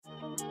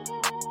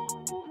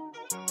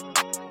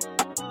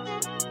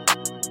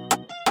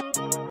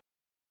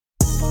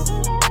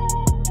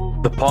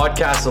The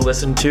podcast to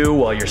listen to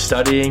while you're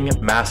studying,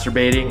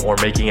 masturbating, or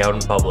making out in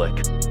public.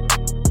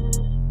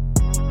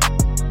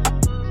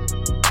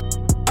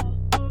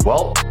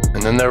 Well,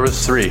 and then there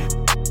was 3.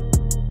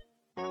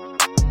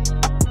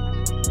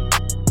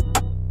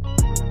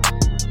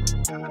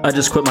 I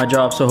just quit my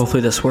job, so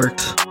hopefully this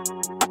works.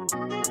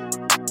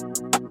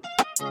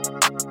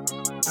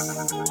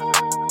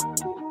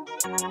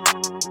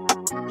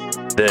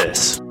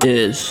 This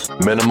Is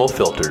Minimal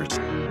Filters.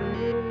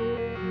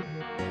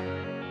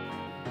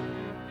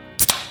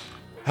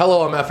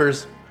 Hello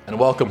MFers, and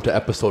welcome to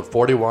episode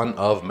 41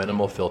 of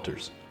Minimal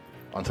Filters.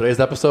 On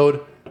today's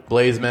episode,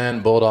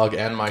 Blazeman, Bulldog,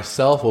 and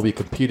myself will be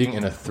competing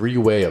in a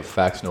 3-way of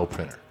Facts No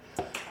Printer.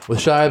 With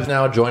Scheibs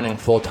now joining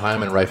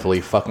full-time and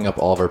rightfully fucking up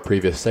all of our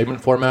previous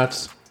segment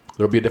formats,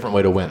 there will be a different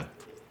way to win.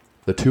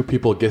 The 2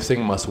 people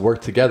guessing must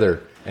work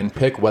together and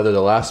pick whether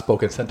the last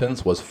spoken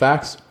sentence was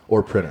facts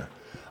or printer.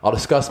 I'll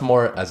discuss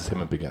more as the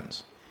segment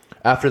begins.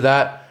 After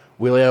that,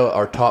 we lay out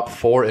our top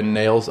 4 in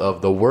nails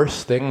of the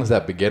worst things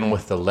that begin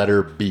with the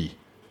letter B.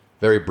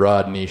 Very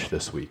broad niche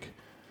this week.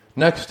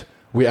 Next,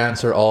 we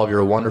answer all of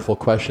your wonderful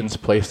questions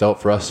placed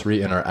out for us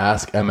 3 in our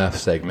ASK.MF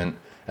segment.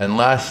 And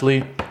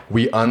lastly,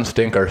 we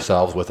unstink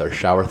ourselves with our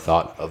shower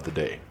thought of the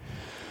day.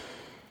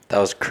 That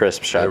was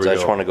crisp, Scheibs. I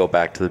just want to go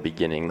back to the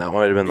beginning. That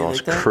might have been the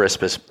most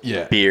crispest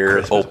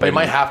beer open. We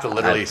might have to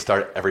literally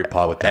start every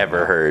pod with that.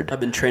 Ever heard. I've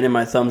been training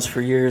my thumbs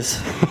for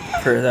years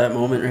for that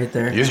moment right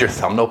there. Use your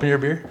thumb to open your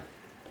beer?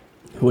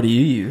 What do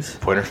you use?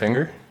 Pointer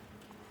finger?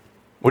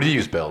 What do you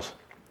use, Bills?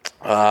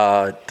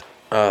 Yeah,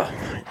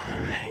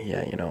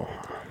 you know.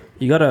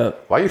 You gotta...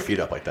 Why are your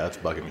feet up like that? It's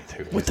bugging me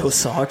too. With those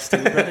socks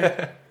too,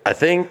 brother? I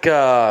think,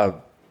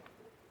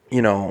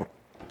 you know,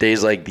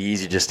 days like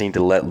these, you just need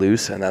to let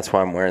loose, and that's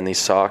why I'm wearing these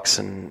socks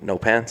and no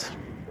pants.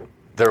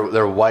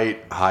 They're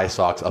white high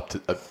socks up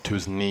to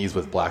his knees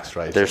with black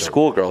stripes. They're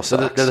schoolgirl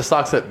socks. They're the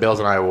socks that Bills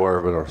and I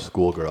wore in our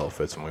schoolgirl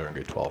outfits when we were in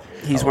grade 12.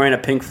 He's wearing a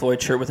Pink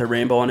Floyd shirt with a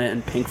rainbow on it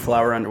and pink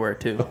flower underwear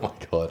too. Oh my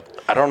god.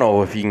 I don't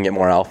know if you can get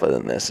more alpha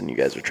than this, and you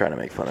guys are trying to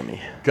make fun of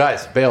me.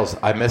 Guys, Bales,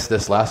 I missed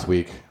this last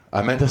week.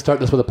 I meant to start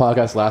this with a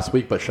podcast last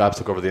week, but Scheibs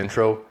took over the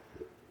intro.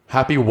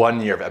 Happy 1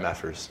 year of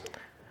MFers.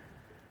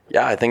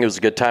 Yeah, I think it was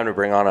a good time to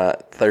bring on a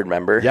third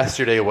member.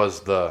 Yesterday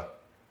was the...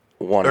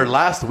 Or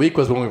last week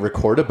was when we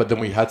recorded, but then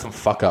we had some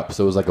fuck up,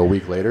 so it was like a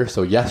week later.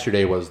 So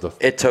yesterday was the...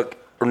 It took...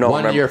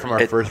 1 year from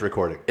our first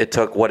recording. It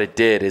took what it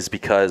did is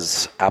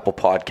because Apple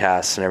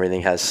Podcasts and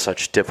everything has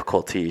such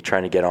difficulty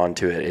trying to get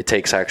onto it. It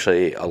takes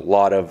actually a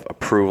lot of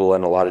approval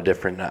and a lot of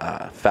different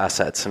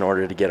facets in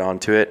order to get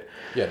onto it.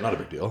 Yeah, not a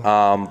big deal.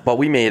 But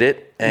we made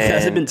it. You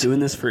guys have been doing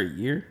this for a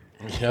year?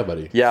 Yeah,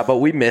 buddy. Yeah, but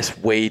we miss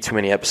way too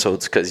many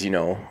episodes because, you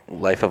know,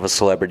 life of a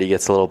celebrity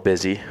gets a little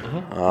busy.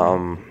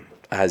 Mm-hmm.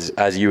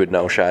 As you would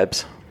know,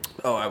 Scheibs.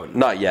 Oh, I wouldn't.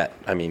 Not yet.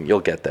 I mean, you'll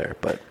get there,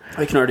 but...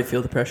 I can already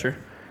feel the pressure.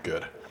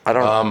 Good. I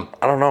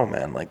don't know,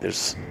 man. Like,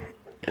 there's...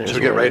 Should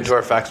we get right into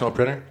our facts no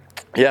printer?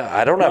 Yeah,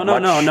 I don't have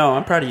much... No.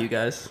 I'm proud of you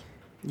guys.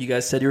 You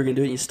guys said you were going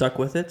to do it and you stuck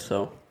with it,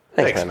 so...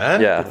 Thanks,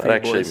 man. Yeah, Good that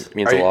actually boys.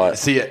 means a lot.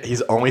 See,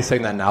 he's only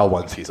saying that now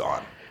once he's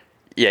on.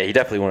 Yeah, he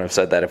definitely wouldn't have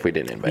said that if we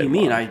didn't invite What do him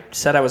you mean? on. I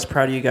said I was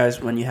proud of you guys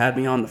when you had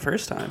me on the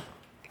first time.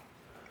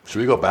 Should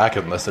we go back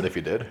and listen if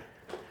you did?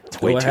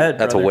 It's way Go too, ahead,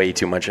 that's brother. way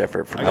too much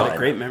effort for I got mine. a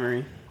great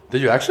memory.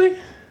 Did you actually?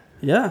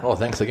 Yeah. Oh,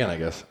 thanks again, I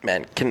guess.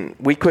 Man, can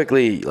we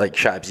quickly, like,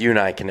 Scheibs, you and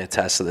I can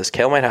attest to this.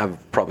 Kale might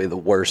have probably the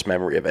worst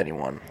memory of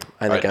anyone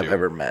I think I've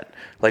ever met.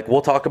 Like,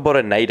 we'll talk about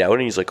a night out,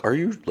 and he's like,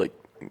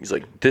 he's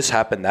like, this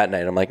happened that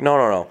night. I'm like,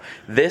 no.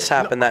 This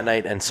happened that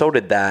night, and so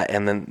did that,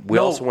 and then we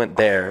also went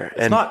there.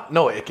 It's not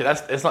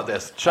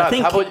this. Chad,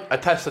 how about you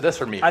attest to this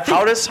for me?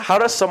 How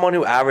does someone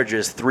who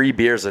averages 3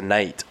 beers a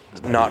night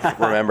not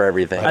remember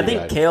everything? I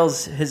think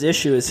his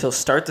issue is he'll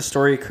start the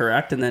story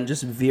correct and then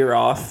just veer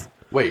off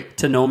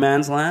to no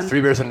man's land.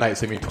 3 beers a night,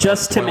 so you mean 20,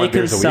 just to make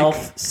beers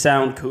himself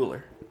sound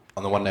cooler.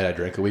 On the one night I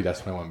drank a week,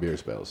 that's 21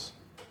 beers, Bales.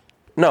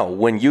 No,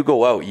 when you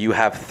go out, you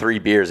have 3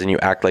 beers and you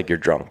act like you're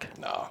drunk.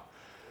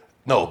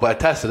 No, but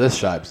attest to this,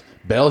 Scheibs.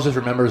 Bales just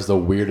remembers the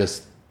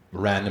weirdest,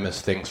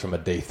 randomest things from a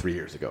day 3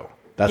 years ago.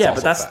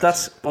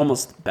 That's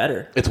almost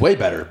better. It's way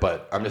better,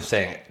 but I'm just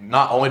saying,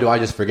 not only do I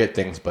just forget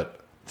things, but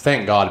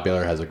thank God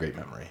Baylor has a great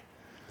memory.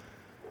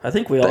 I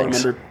think we all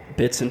remember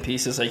bits and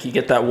pieces. Like, you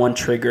get that one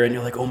trigger and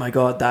you're like, oh my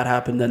God, that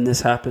happened, then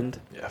this happened.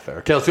 Yeah, fair.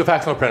 Okay, let's do a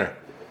facts no printer.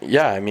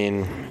 Yeah, I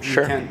mean,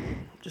 sure. You can't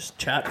just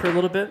chat for a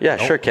little bit? Yeah,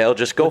 sure, Kale.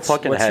 Just go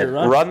fucking what's ahead. your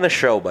rush? Run the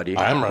show, buddy.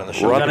 I am running the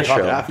show. Run the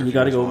show. You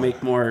got to go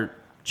make more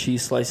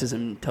cheese slices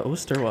and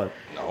toast or what?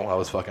 No, I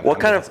was fucking... What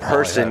kind of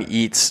person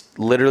eats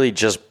literally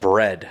just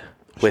bread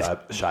with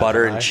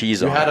butter and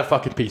cheese on it? You had a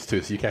fucking piece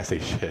too, so you can't say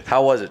shit.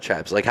 How was it,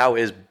 chaps? Like, how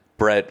is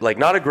bread? Like,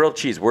 not a grilled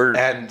cheese.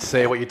 And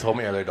say what you told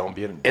me earlier. Don't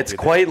be... It's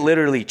quite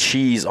literally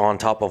cheese on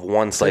top of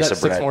one slice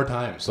of bread. 6 more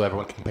times so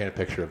everyone can paint a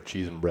picture of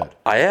cheese and bread.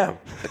 I am.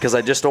 Because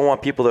I just don't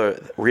want people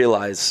to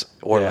realize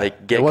or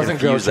get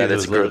confused that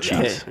it's grilled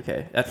cheese.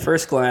 Okay. At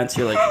first glance,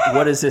 you're like,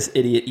 what is this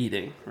idiot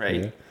eating,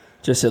 right? Yeah.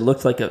 Just it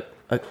looked like a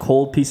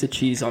cold piece of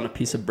cheese on a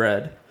piece of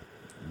bread.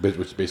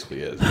 which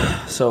basically is.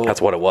 So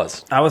That's what it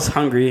was. I was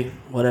hungry.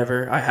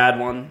 Whatever. I had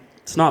one.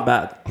 It's not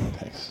bad.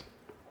 Thanks.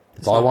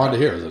 That's all I wanted to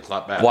hear is it's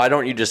not bad. Why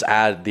don't you just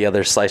add the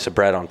other slice of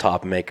bread on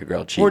top and make a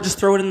grilled cheese? Or just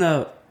throw it in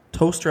the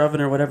toaster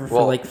oven or whatever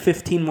for like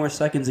 15 more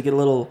seconds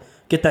to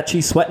get that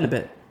cheese sweating a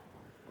bit.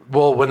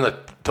 Well, when the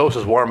toast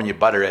is warm and you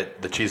butter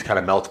it, the cheese kind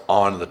of melts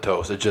onto the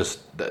toast. It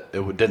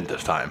didn't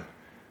this time.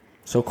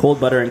 So cold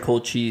butter and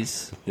cold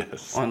cheese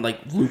Yes. on like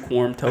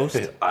lukewarm toast.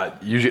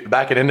 Usually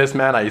back in Indus,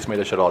 man, I used to make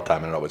this shit all the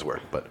time and it always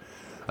worked. But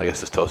I guess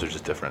this toaster's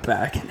just different.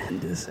 Back in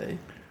Indus, eh?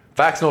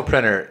 Fax no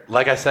printer.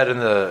 Like I said in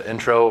the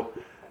intro,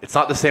 it's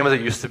not the same as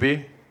it used to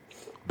be.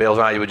 Bales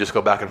and I, you would just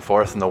go back and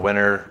forth, and the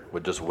winner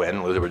would just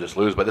win, loser would just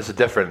lose. But this is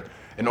different.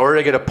 In order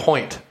to get a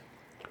point,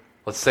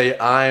 let's say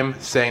I'm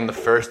saying the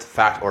first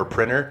fax or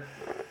printer.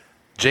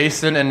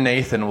 Jason and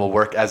Nathan will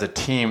work as a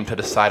team to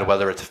decide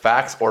whether it's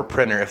fax or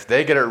printer. If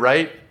they get it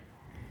right,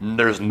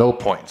 there's no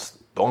points.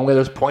 The only way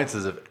there's points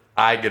is if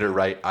I get it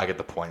right, I get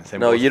the points. Same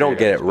No, goes you for don't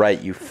get it guys.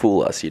 right. You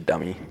fool us, you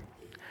dummy.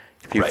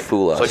 If you Right.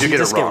 fool us. So if you You get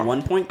it just wrong. get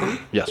 1 point then?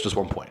 Yes, just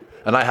 1 point.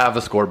 And I have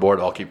the scoreboard.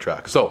 I'll keep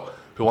track. So,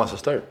 who wants to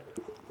start?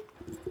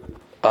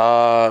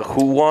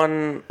 Who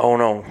won? Oh,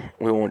 no.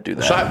 We won't do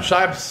that.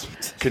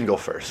 Scheibs can go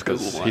first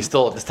because Who he's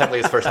still. It's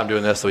technically his first time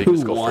doing this, so he can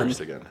just go won? first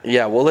again.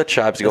 Yeah, we'll let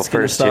Scheibs go It's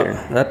gonna first stop.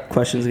 here. That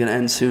question's going to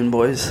end soon,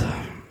 boys.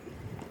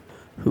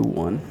 Who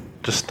won?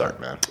 Just start,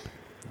 man.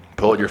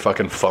 Pull out your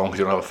fucking phone because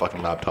you don't have a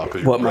fucking laptop.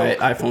 'Cause you're What, my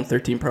broke. iPhone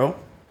 13 Pro?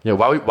 Yeah.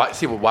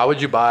 Why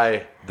would you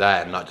buy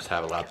that and not just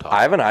have a laptop?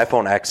 I have an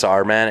iPhone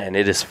XR, man, and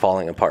it is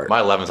falling apart.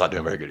 My 11's not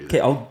doing very good either. Okay,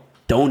 I'll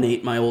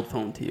donate my old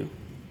phone to you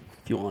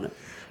if you want it.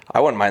 I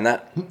wouldn't mind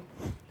that.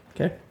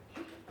 Okay?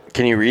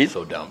 Can you read?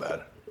 So down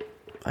bad.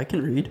 I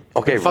can read.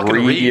 Okay, Fucking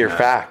read read, your man.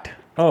 fact.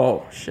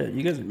 Oh, shit.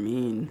 You guys are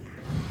mean.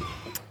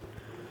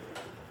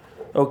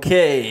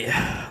 Okay,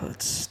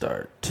 let's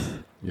start.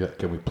 Yeah.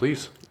 Can we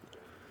please?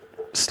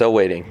 Still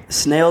waiting.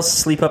 Snails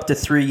sleep up to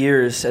 3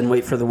 years and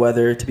wait for the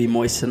weather to be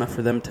moist enough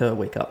for them to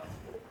wake up.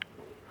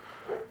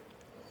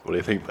 What do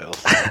you think,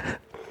 Bales?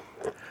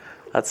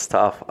 That's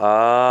tough.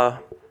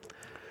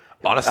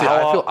 Honestly,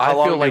 How I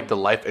long feel like do- the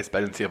life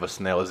expectancy of a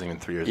snail isn't even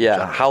 3 years. in Yeah.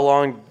 general. How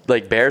long?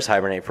 Like bears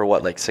hibernate for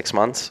what? Like 6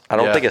 months? I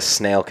don't Yeah. think a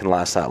snail can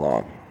last that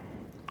long.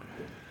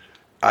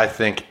 I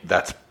think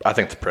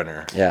it's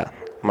printer. Yeah.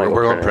 Might go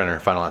We're going printer. printer.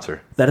 Final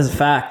answer. That is a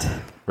fact.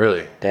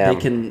 Really? Damn.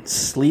 They can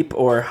sleep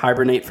or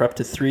hibernate for up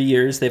to 3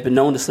 years. They've been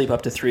known to sleep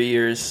up to 3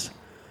 years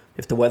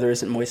if the weather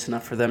isn't moist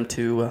enough for them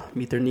to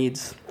meet their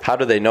needs. How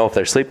do they know if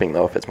they're sleeping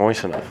though? If it's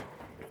moist enough?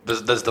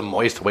 Does the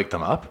moist wake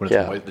them up? When it's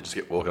Yeah. moist, they just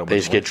get woken up. They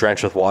with just get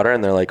drenched with water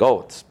and they're like,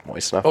 "Oh, it's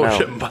moist enough Oh now."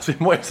 shit! It must be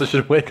moist. I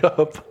should wake up.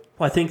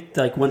 Well, I think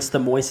like once the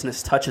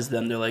moistness touches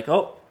them, they're like,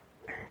 "Oh,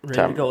 ready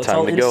Time- to go." It's time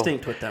all to go.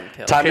 instinct with them,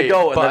 Kel. Time Okay, to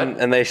go, but- and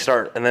then they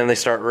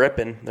start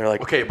ripping. They're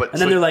like, Okay, but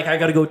And then they're like, "I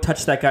got to go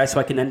touch that guy so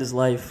I can end his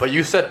life." but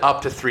you said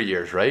up to 3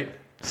 years, right?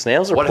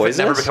 "Snails are What if it poisonous."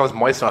 never becomes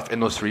moist enough in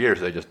those 3 years?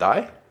 They just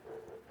die.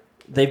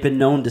 They've been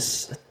known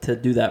to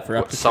do that for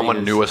up to 3 Someone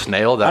years. knew a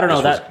snail. That I don't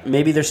know just that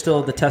maybe they're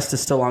still the test is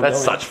still ongoing.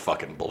 That's such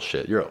fucking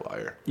bullshit. You're a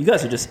liar. You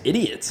guys are just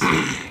idiots.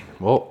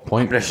 Well,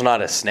 point. There's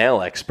not a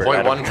snail expert. Point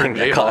I don't one for think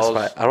that J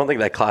classifies. I don't think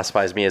that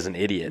classifies me as an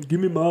idiot.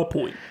 Give me my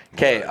point.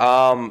 Okay,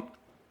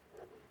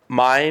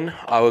 mine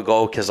I would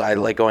go because I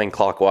like going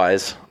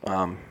clockwise.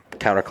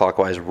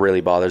 Counterclockwise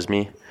really bothers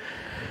me.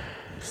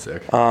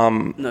 Sick. No,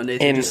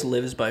 Nathan And- just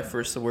lives by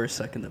first the worst,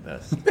 second the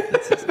best.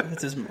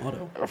 That's his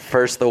motto.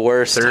 First the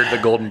worst. Third, the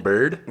golden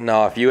bird.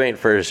 No, if you ain't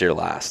first, you're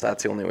last.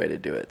 That's the only way to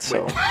do it.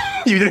 So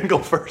You didn't go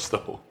first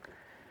though.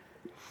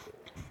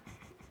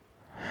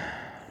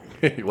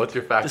 What's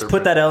your factor? Just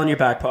put that L in your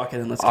back pocket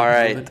and let's keep all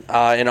right,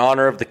 moving. in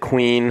honor of the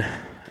queen,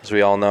 as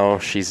we all know,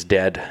 she's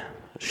dead.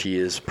 She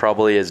is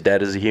probably as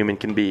dead as a human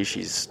can be.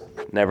 She's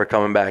never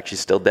coming back. She's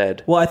still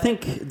dead. Well, I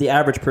think the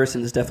average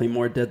person is definitely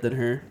more dead than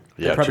her.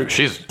 They're Yeah, probably true.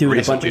 She's doing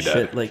a bunch recently of dead.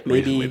 shit. Like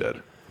maybe Recently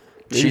dead.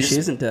 she She's-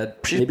 isn't dead.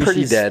 she's Maybe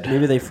pretty dead.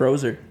 Maybe they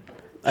froze her.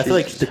 I feel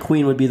like She's- the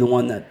queen would be the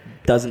one that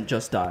doesn't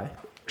just die.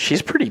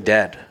 She's pretty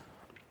dead.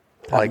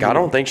 Like do you I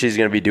don't know? think she's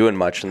going to be doing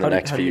much in the How do-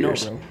 next how do few you know,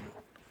 years. bro?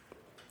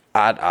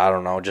 I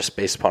don't know, just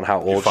based upon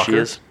how old fuck she her?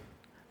 is.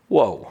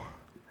 Whoa.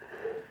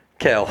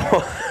 Kel,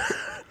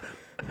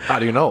 How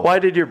do you know? why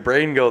did your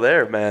brain go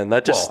there, man?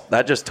 That just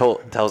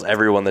Well- tells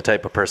everyone the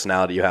type of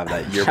personality you have.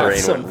 That your Have brain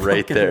some went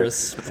right fucking there.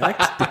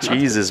 respect.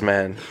 Jesus,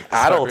 man.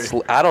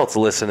 Adults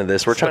listen to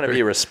this. We're trying to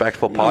be a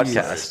respectful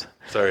podcast.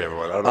 Sorry,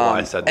 everyone. I don't know why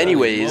I said that.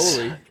 Anyways,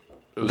 Holy.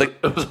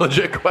 it was a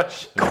legit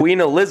question.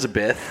 Queen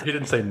Elizabeth. He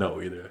didn't say no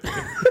either.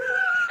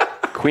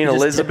 Queen Just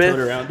Elizabeth.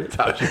 tiptoed around it.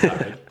 That's how she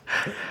died.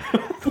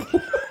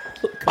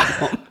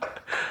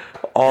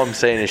 All I'm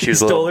saying is she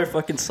was a Stole little, her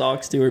fucking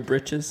socks to her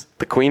britches.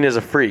 the queen is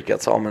a freak.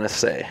 That's all I'm gonna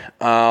say.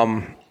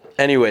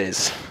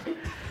 Anyways,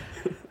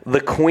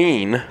 the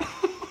queen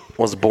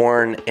was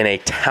born in a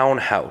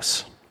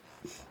townhouse.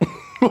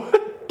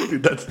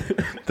 Dude,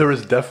 there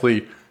was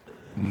definitely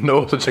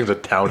no such thing as a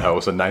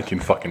townhouse in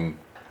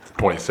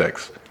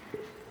 1926.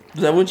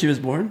 Was that when she was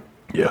born?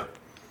 Yeah.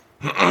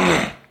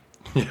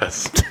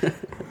 Yes.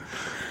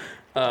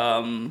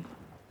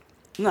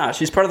 Nah,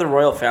 she's part of the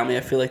royal family.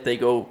 I feel like they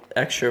go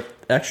extra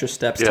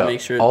steps to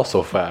make sure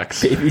Also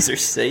facts. babies are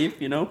safe,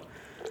 you know?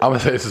 I'm going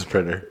to say this is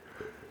printer.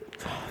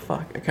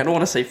 Fuck, I kind of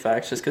want to say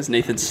facts just because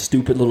Nathan's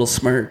stupid little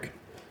smirk.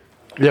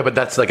 Yeah, but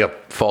that's like a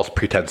false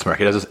pretense smirk.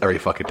 He does this every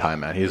fucking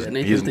time, man.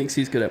 Nathan thinks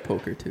he's good at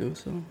poker, too,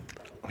 so...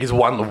 He's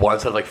won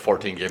once out of like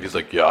 14 games. He's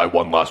like, yeah, I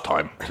won last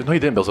time. I said, no, you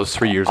didn't, Bill. It was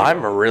 3 years ago.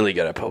 I'm really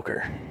good at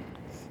poker.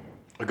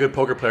 A good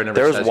poker player never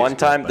There says was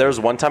he's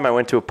one time I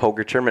went to a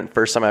poker tournament.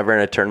 First time ever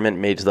in a tournament,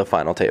 made to the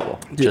final table.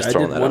 Dude, Just I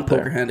throwing did that one out there.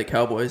 poker hand at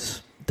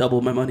Cowboys,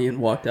 doubled my money and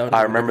walked out.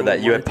 I remember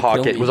that. You had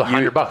pocket. It was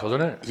 $100,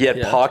 wasn't it? He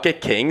had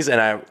pocket kings,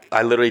 and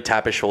I literally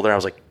tapped his shoulder. And I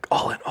was like,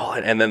 all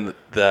in. And then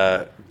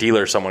the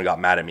dealer, someone got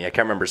mad at me. I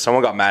can't remember.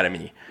 Someone got mad at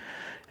me.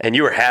 And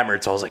you were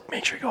hammered, so I was like,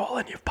 make sure you go all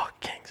in. You have pocket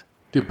kings.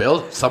 Dude,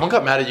 Bill, someone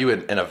got mad at you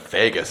in a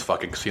Vegas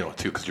fucking casino,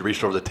 too, because you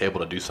reached over the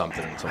table to do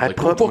something. And I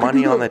put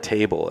money on the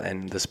table,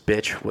 and this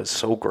bitch was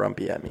so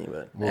grumpy at me.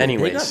 But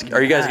anyways,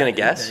 are you guys going to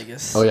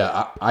guess? Oh,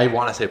 yeah. I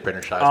want to say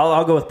printer Scheibs.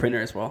 I'll go with printer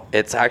as well.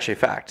 It's actually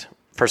fact.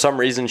 For some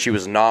reason, she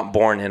was not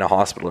born in a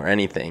hospital or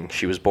anything.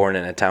 She was born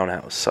in a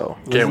townhouse. So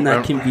isn't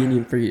that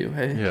convenient for you,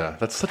 hey? Yeah,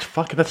 that's such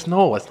fucking... That's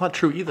not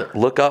true either.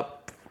 look up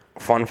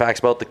fun facts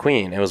about the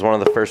Queen. It was one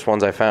of the first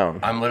ones I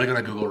found. I'm literally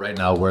going to Google right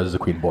now, where is the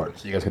Queen born?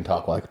 So you guys can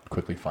talk while I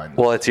quickly find this.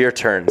 Well, it's your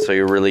turn, so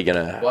you're really going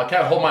to... Well, I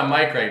can't hold my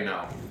mic right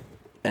now.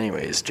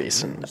 Anyways,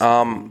 Jason.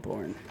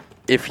 Born.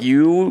 If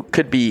you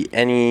could be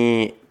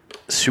any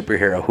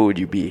superhero, who would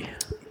you be?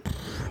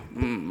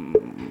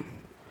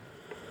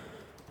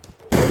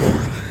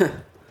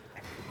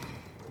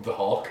 The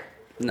Hulk?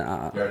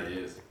 Nah. He already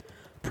is.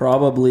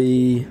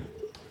 Probably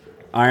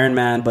Iron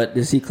Man, but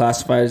is he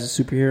classified as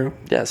a superhero?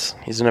 Yes,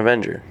 he's an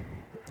Avenger.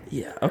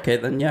 Yeah. Okay,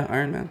 then yeah,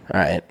 Iron Man. All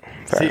right.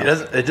 See,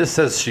 it just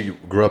says she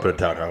grew up in a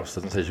townhouse.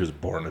 It doesn't say she was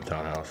born in a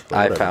townhouse.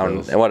 I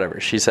found... Whatever.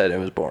 She said it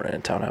was born in a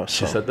townhouse.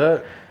 She said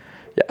that?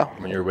 Yeah.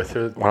 When you were with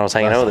her? When I was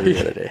hanging out with her the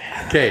other day.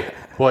 Okay,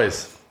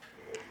 boys.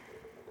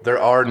 There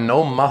are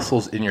no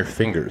muscles in your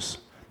fingers.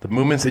 The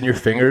movements in your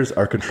fingers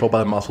are controlled by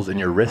the muscles in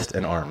your wrist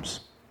and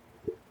arms.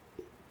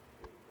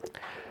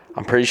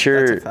 I'm pretty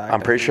sure. That's a fact,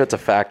 I'm pretty sure it's a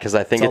fact because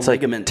I think it's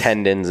like ligaments.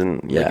 tendons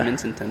and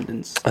Ligaments and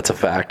tendons. That's a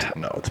fact.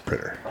 No, it's a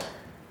printer.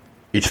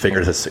 Each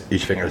finger has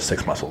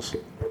 6 muscles.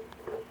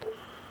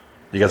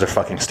 You guys are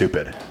fucking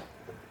stupid.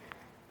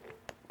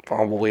 Oh,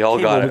 well, we all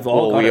Okay, got well, it. we've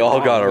all Well, we got it all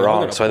wrong. got it We all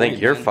wrong. got a So I think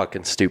point, you're man.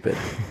 fucking stupid.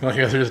 No,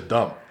 you guys are just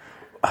dumb.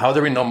 How are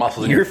there no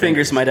muscles in Your your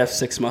fingers might have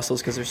 6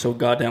 muscles because they're so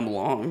goddamn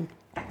long.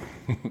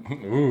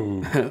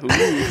 Ooh.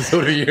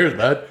 So do yours,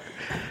 man.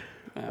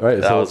 All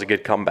right, That was a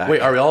good comeback. Wait,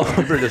 are we all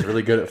just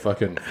really good at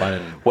fucking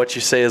finding... What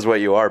you say is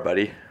what you are,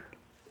 buddy.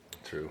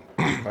 True.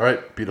 All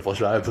right, beautiful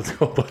Scheibs. Let's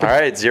go. All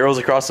right, zeros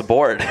across the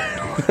board.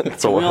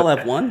 So We all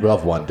have one. We all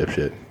have one,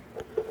 dipshit.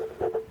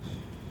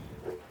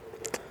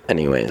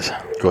 anyways,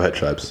 Go ahead,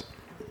 Scheibs.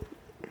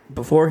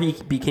 Before he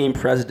became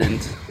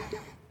president,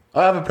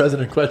 I have a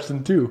president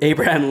question, too.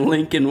 Abraham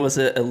Lincoln was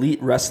an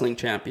elite wrestling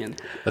champion.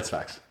 That's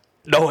facts.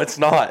 no, it's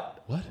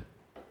not. What?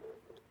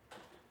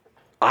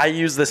 I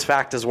used this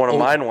fact as one of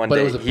mine one but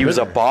it day. was a He was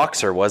a printer.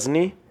 boxer, wasn't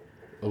he?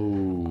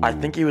 Ooh. I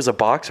think he was a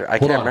boxer. I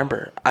Hold can't on.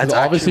 remember. 'Cause That's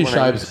obviously, actually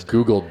what I Scheibs used.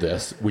 Googled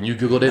this. When you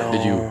Googled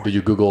it, did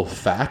you Google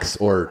facts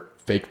or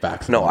fake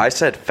facts? No, I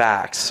said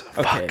facts.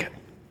 Okay. Fuck.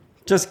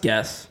 Just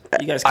guess.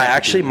 You guys. I can't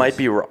actually do might this.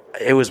 be wrong.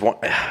 It was one.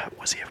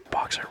 Was he a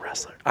boxer or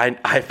wrestler?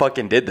 I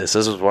fucking did this.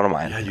 This was one of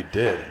mine. Yeah, you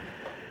did.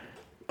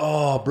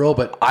 Oh, bro,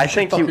 but I you should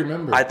think fucking he.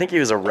 remember. I think he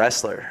was a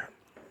wrestler.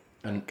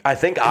 And I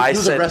think he I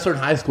was said a wrestler in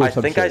high school. or I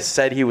some think I shit.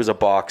 said he was a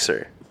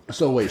boxer.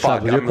 So wait, Fuck,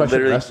 Scheibs, was your I'm question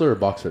literally- wrestler or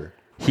boxer?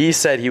 He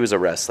said he was a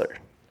wrestler.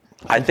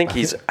 I think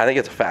he's. I think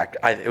it's a fact.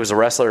 It was a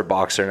wrestler or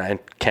boxer, and I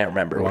can't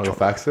remember You which want to one.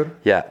 go facts then?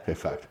 Yeah. Okay,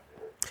 fact.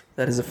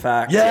 That is a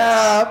fact.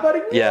 Yeah,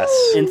 buddy. Yes.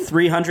 In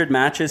 300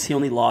 matches, he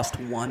only lost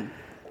 1.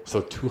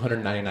 So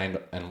 299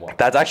 and 1.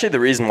 That's actually the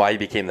reason why he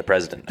became the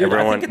president. Dude, I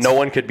Everyone, think no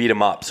one could beat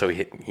him up, so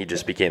he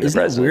just became the Isn't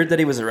it president. weird that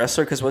he was a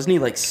wrestler? Because wasn't he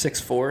like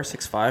 6'4",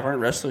 6'5"? Aren't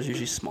wrestlers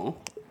usually small?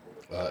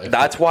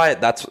 That's why.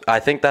 I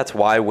think that's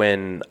why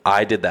when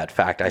I did that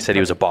fact, I said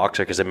he was a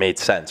boxer because it made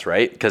sense,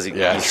 right? Because he's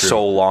true.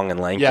 so long and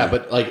lanky. Yeah,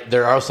 but like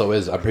there also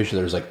is. I'm pretty sure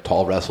there's like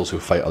tall wrestlers who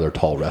fight other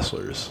tall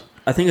wrestlers.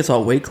 I think it's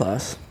all weight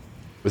class.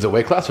 Is it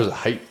weight class or is it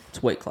height?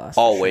 It's weight class.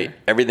 all for sure. weight,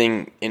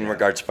 everything in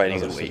regards to fighting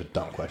That is was such a weight.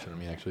 dumb question to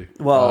me, actually.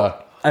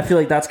 Well, I feel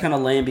like that's kind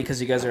of lame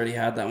because you guys already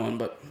had that one,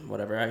 but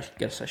whatever. I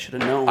guess I should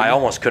have known. I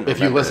almost couldn't. if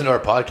you remember. listen to our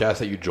podcast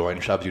that you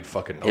joined, Scheibs, you'd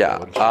fucking know. that, Yeah.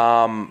 wouldn't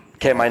you?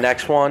 Okay, my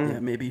next one. Yeah,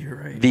 maybe you're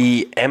right.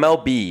 The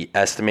MLB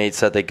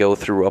estimates that they go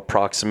through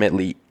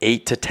approximately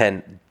 8 to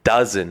 10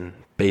 dozen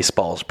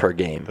baseballs per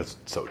game. That's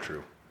so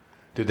true.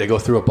 Dude, they go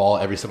through a ball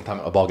every single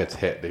time a ball gets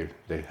hit.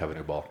 They have a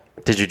new ball.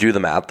 Did you do the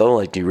math though?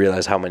 Like, do you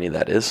realize how many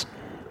that is?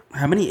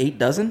 How many? 8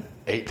 dozen?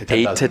 8 to 10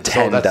 8 dozen. to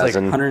 10 so that's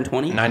dozen.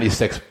 120? Like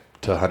 96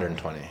 to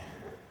 120.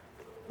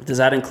 Does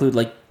that include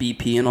like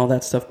BP and all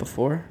that stuff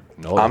before?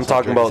 No, I'm that's not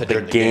talking during- about it's the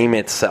during game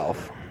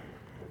itself.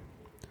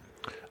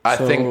 I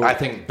So-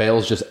 think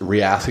Bale's just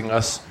re-asking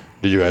us.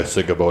 Did you guys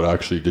think about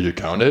actually? Did you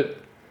count it?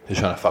 He's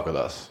trying to fuck with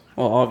us.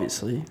 Well,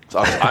 obviously. So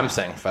I'm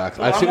saying facts.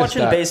 I'm seen a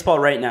watching stat. baseball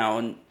right now,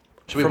 and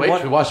Should we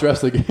watch the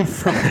rest of the game?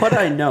 From what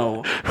I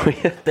know,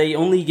 they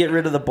only get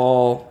rid of the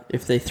ball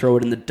if they throw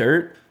it in the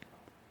dirt,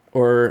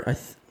 or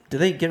do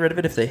they get rid of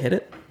it if they hit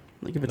it?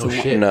 Like if it's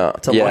shit. No.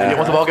 It's a Yeah.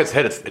 Once the ball gets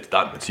hit, it's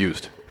done. It's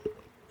used.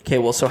 Okay,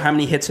 well, so how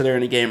many hits are there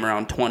in a game?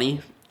 Around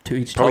 20 to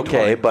each team?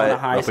 Okay, On the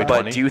high side?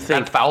 but do you think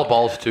and foul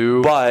balls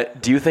too? But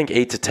do you think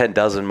 8 to 10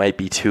 dozen might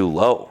be too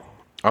low?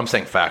 I'm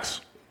saying facts.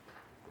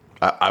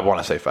 I want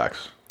to say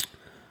facts.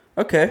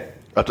 Okay.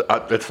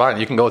 It's fine.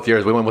 You can go with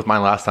yours. We went with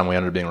mine last time. We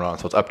ended up being wrong.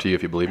 So it's up to you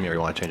if you believe me or you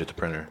want to change it to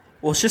printer.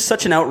 Well, it's just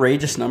such an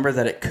outrageous number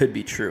that it could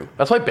be true.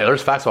 That's why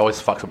Baylor's facts always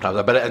fuck sometimes.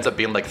 I bet it ends up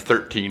being like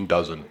 13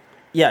 dozen.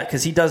 Yeah,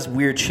 because he does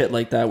weird shit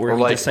like that where Or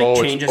he like, just like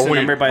changes the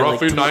number by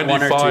like roughly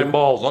 1 or 2.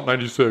 balls, not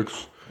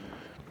 96.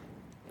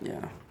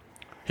 Yeah.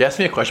 He asked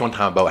me a question one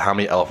time about how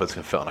many elephants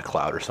can fit on a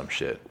cloud or some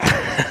shit.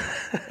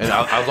 And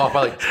I was off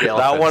by like 3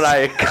 elephants.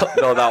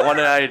 That one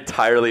I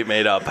entirely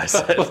made up. I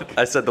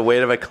said the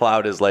weight of a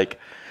cloud is like.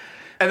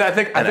 And I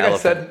think I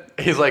said,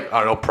 he's like, I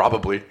don't know,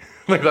 probably.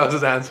 Like, that was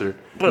his answer.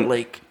 But,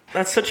 like,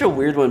 that's such a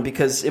weird one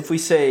because if we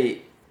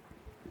say,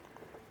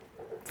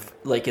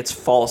 like, it's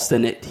false,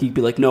 then he'd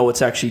be like, no,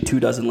 it's actually 2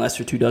 dozen less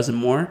or 2 dozen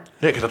more.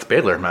 Yeah, because that's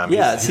Baylor, man.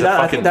 Yeah,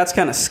 I think that's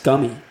kind of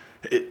scummy.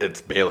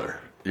 It's Baylor.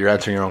 You're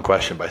answering your own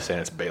question by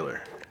saying it's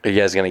Baylor. Are you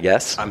guys going to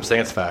guess? I'm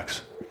saying it's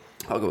facts.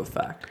 I'll go with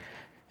fact.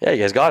 Yeah,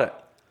 you guys got it.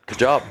 Good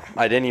job.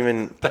 I didn't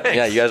even. Thanks.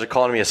 Yeah, you guys are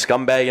calling me a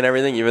scumbag and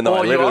everything, even though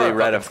I literally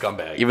read a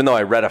scumbag. Even though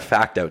I read a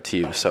fact out to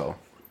you. So.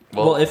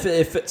 Well,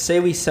 if say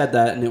we said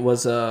that and it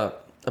was a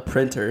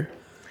printer,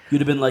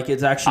 you'd have been like,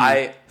 it's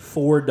actually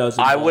 4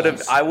 dozen. I would have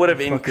dozen. I would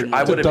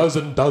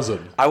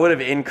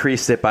have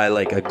increased it by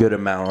like a good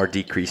amount or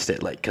decreased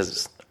it like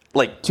because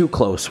like too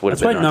close would have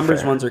been. That's why numbers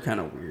unfair. ones are kind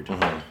of weird.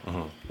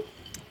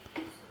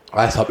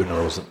 I just hope your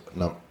number wasn't.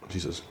 No,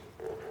 Jesus.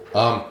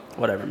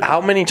 Whatever. Man.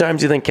 How many times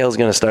do you think Kale's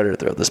going to stutter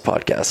throughout this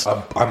podcast?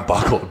 I'm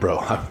buckled, bro.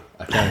 I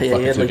can't. Yeah,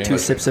 he had like 2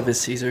 sips of his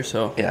Caesar,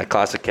 so. Yeah,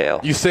 classic Kale.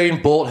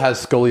 Usain Bolt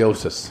has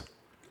scoliosis.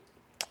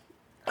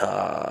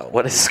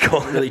 What is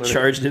scoliosis? Really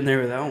charged in there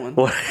with that one.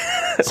 What?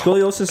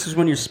 Scoliosis is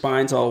when your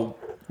spine's all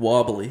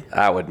wobbly.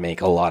 That would make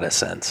a lot of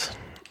sense.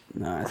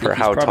 Nah, I think For he's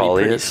how probably tall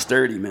he pretty is?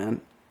 sturdy,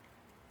 man.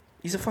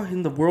 He's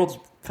the world's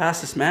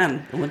fastest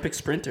man, Olympic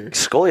sprinter.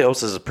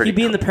 Scoliosis is pretty. He'd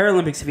be in the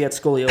Paralympics if he had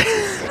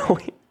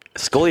scoliosis.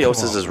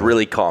 Scoliosis is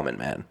really common,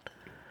 man.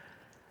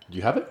 Do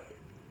you have it?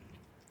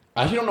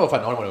 I actually don't know if I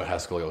know anyone who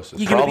has scoliosis.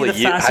 You gonna be the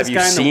fastest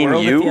guy in the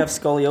world if you have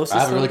scoliosis?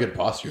 I have though? really good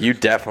posture. You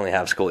definitely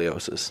have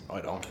scoliosis. No,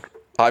 I don't.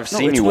 I've No,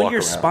 seen it's you when walk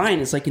your around. spine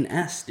is like an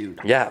S, dude.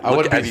 Yeah, I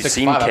would have be you 6'5".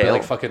 seen I'd be Kale?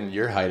 like fucking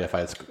your height if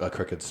I had a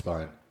crooked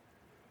spine.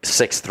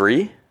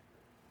 6'3"?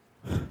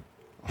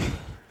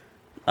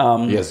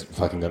 You guys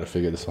fucking got to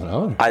figure this one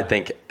out. I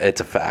think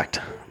it's a fact.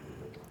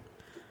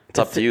 It's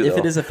up to you, If though.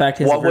 it is a fact,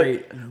 he has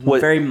a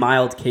very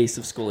mild case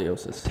of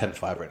scoliosis.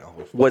 10-5 right now.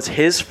 Was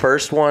his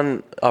first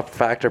one a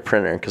fact or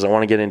printer? Because I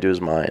want to get into his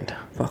mind.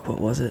 Fuck,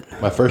 what was it?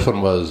 My first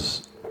one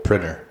was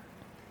printer.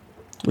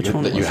 Which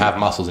one That was you it? have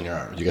muscles in your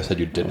arms. You guys said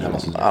you didn't have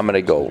muscles in your I'm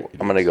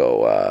gonna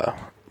go.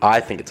 I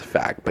think it's a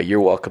fact, but you're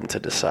welcome to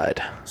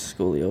decide.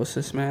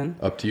 Scoliosis, man.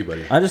 Up to you,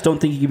 buddy. I just don't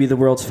think you could be the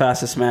world's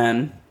fastest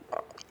man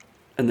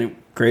and the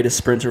greatest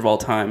sprinter of all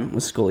time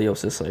with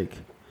scoliosis. Like,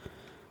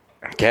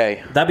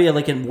 Okay. that'd be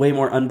like a way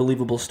more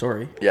unbelievable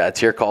story. Yeah,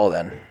 it's your call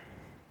then.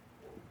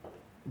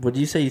 Would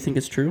you say you think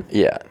it's true?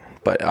 Yeah,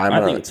 but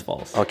I think it's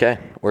false. Okay,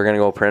 we're gonna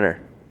go printer.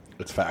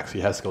 It's facts. He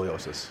has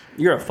scoliosis.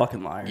 You're a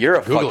fucking liar. You're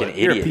a Google fucking it.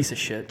 idiot. You're a piece of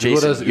shit. Google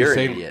Jason, does you're an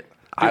Usain- idiot.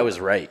 I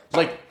was right.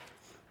 Like,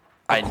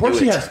 I of course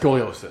knew he it. has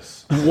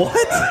scoliosis.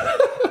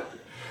 What?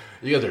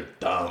 You guys are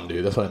dumb,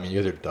 dude. That's what I mean.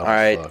 You guys are dumb. All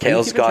right, as fuck.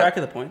 Kale's Keeping track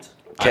got. of the points.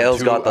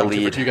 Kale's got the I'm 2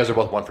 for lead. 2. You guys are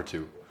both 1 for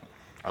 2.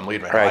 I'm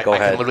leading right All now. right, go I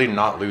ahead. can literally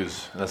not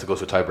lose unless it goes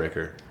to a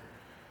tiebreaker.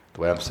 The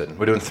way I'm sitting.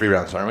 We're doing 3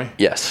 rounds, aren't we?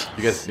 Yes.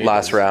 You guys need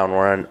Last this. round,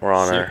 we're on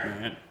our.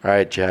 man. All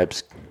right,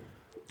 Scheibs.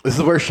 This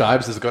is where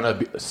Scheibs is going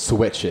to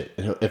switch it.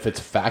 And if it's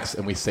facts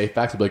and we say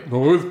facts, he'll be like,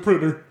 no, it's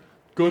printer.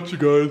 Got you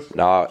guys.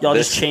 No, Y'all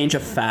this just change a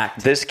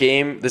fact. this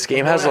game No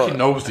has one actually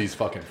knows these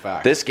fucking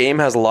facts. This game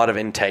has a lot of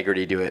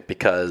integrity to it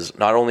because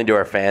not only do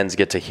our fans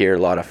get to hear a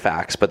lot of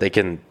facts, but they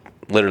can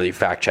literally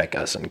fact check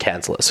us and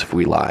cancel us if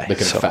we lie. They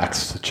can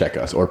fax check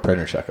us or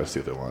printer check us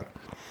if they want.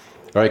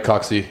 All right,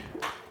 Coxie.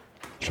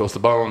 Show us the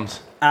bones.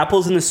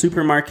 Apples in the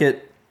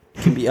supermarket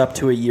can be up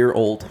to a year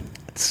old.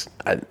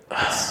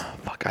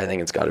 Fuck, I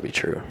think it's got to be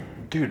true.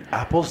 Dude,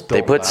 apples don't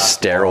They put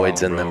last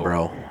steroids long, in them,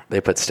 bro.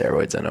 They put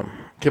steroids in them.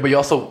 Okay, but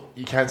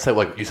you can't say,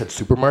 like, you said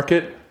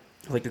supermarket?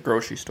 Like a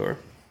grocery store.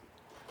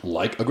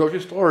 Like a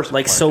grocery store or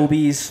Like supermarket?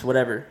 Sobeys,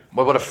 whatever.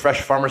 What about a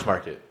fresh farmer's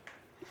market?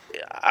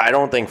 I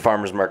don't think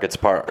farmers market's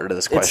part of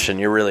this question.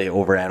 You're really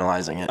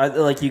overanalyzing it.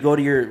 Like you go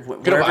to your...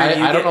 wherever I you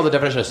don't get- know the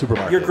definition of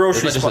supermarket. Your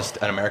grocery Isn't it just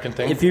spot- an American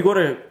thing? If you go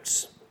to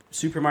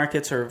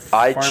supermarkets or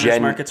farmers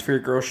markets for your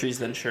groceries,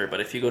 then sure.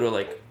 But if you go to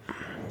like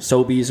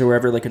Sobeys or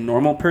wherever, like a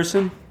normal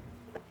person,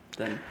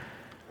 then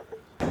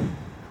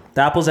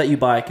The apples that you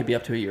buy could be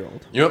up to a year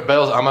old. You know what,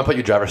 Bales? I'm gonna put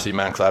you driver's seat,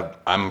 man, because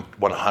I'm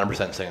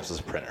 100% saying this is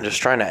a printer. I'm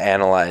just trying to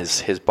analyze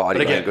his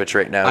body language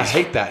right now. I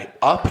hate that.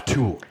 Up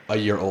to a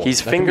year old. He's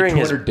fingering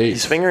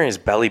his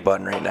belly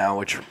button right now,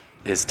 which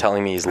is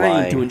telling me he's lying.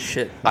 I ain't doing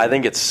shit. I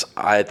think it's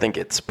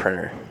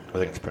printer. I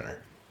think it's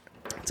printer.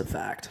 It's a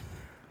fact.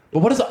 But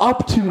what does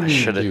up to mean,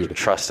 Should have dude?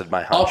 trusted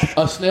my hunch.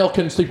 A snail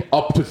can sleep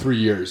up to 3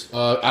 years.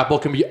 Apple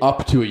can be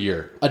up to a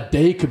year. A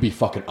day could be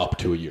fucking up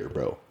to a year,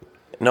 bro.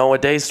 No, a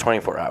day's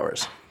 24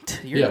 hours.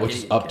 Which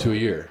is up to a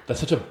year. That's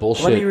such a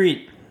bullshit. Let me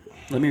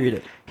read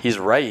it. He's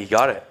right. He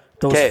got it.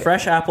 Those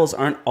fresh apples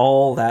aren't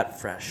all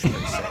that fresh, per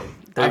se.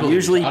 They're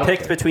usually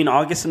picked between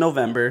August and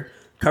November,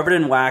 covered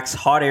in wax,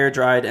 hot air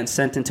dried, and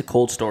sent into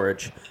cold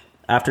storage.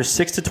 After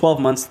 6 to 12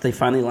 months, they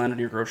finally land on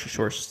your grocery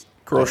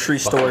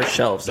store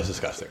shelves. That's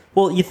disgusting.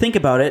 Well, you think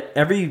about it.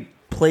 Every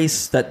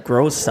place that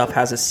grows stuff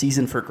has a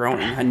season for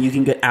growing, and you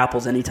can get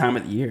apples any time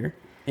of the year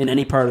in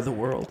any part of the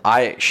world.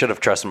 I should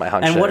have trusted my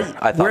hunch. And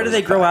where do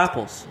they grow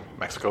apples?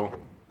 Mexico.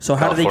 So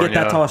how do they get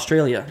that to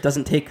Australia? It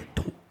doesn't take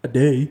a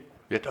day.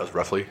 It does,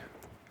 roughly.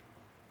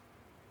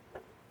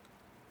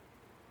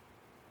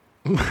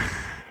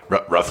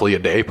 Roughly a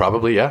day,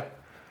 probably, yeah.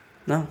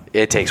 No.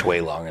 It takes way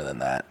longer than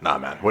that. Nah,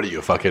 man. What are you,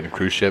 a fucking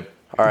cruise ship?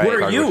 All right.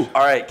 What are you?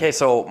 All right. Okay.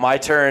 So my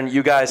turn.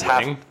 You guys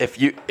Winning? have.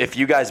 If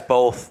you guys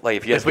both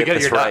if you guys get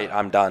this right,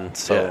 I'm done.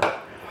 So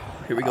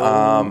Here we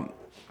go.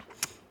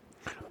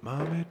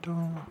 Mommy,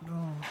 don't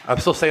know. I'm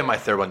still saying my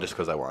third one just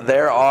because I want.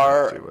 There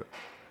are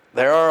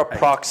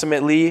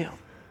approximately.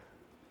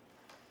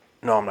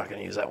 No, I'm not going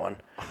to use that one.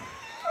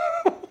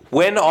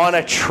 When on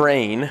a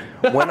train,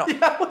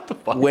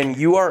 when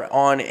you are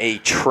on a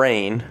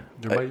train,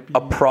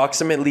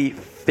 approximately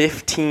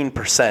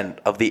 15%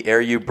 of the air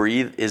you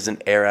breathe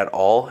isn't air at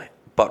all,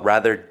 but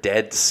rather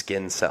dead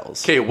skin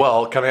cells. Okay,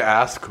 well, can I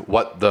ask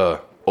what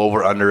the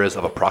over-under is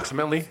of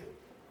approximately?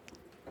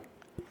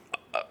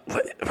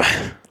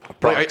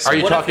 Are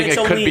you talking it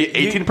could be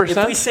 18%?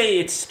 If we say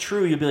it's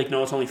true, you'll be like,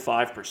 no, it's only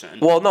 5%.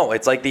 Well, no,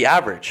 it's like the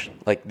average.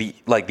 Like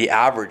the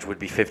average would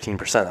be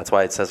 15%. That's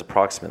why it says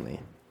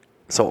approximately.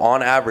 So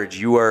on average,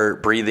 you are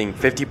breathing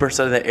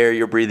 50% of the air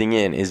you're breathing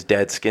in is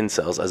dead skin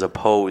cells, as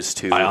opposed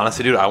to. I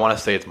honestly, dude, I want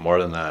to say it's more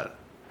than that,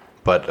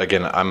 but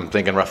again, I'm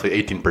thinking roughly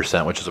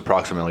 18%, which is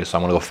approximately. So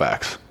I'm gonna go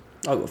facts.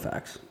 I'll go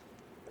facts.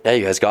 Yeah,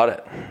 you guys got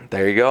it.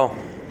 There you go.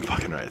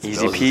 Fucking right.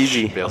 Easy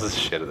peasy. Bales is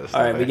shit at this.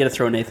 All right, we got to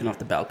throw Nathan off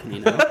the balcony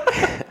now.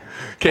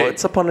 Okay,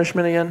 What's the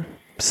punishment again?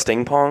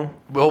 Sting pong?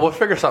 well, we'll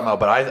figure something out.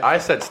 But I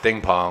said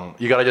sting pong.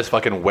 You gotta just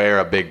fucking wear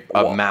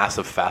a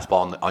massive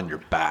fastball on your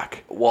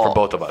back for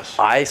both of us.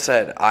 I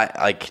said,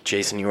 like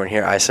Jason, you weren't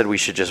here. I said we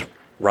should just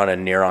run a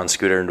Neuron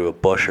scooter into a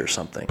bush or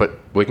something. But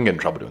we can get in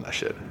trouble doing that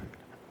shit.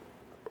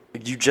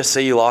 You just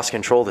say you lost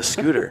control of the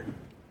scooter.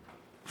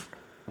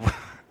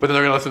 But then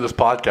they're gonna listen to this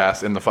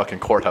podcast in the fucking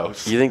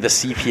courthouse. You think the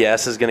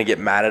CPS is going to get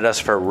mad at us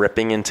for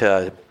ripping into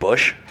a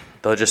bush?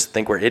 They'll just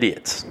think we're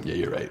idiots. Yeah,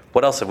 you're right.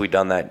 What else have we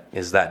done that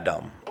is that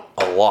dumb?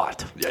 A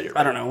lot. Yeah, you're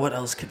right. I don't know. What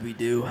else could we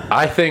do?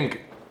 I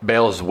think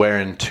Bale's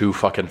wearing 2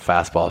 fucking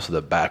fastballs to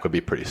the back would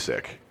be pretty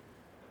sick.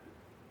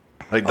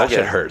 Like, that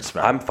shit hurts,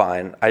 man. I'm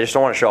fine. I just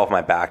don't want to show off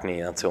my back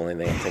knee. That's the only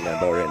thing I'm thinking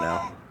about right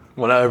now.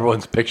 Well, now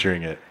everyone's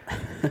picturing it.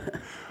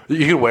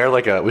 You can wear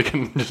we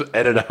can just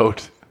edit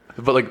out,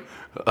 put like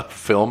a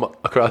film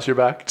across your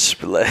back. Just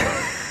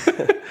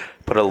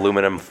put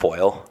aluminum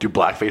foil. Do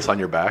blackface on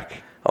your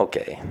back.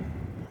 Okay.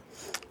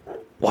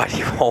 Why do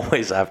you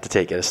always have to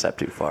take it a step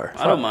too far?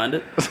 I don't mind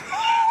it.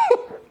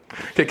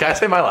 Okay, can I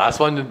say my last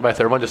one, my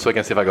third one, just so I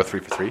can see if I go 3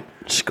 for 3?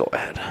 Just go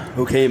ahead.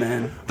 Okay,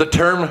 man. The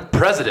term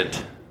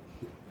president,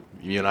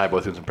 you and I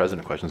both doing some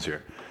president questions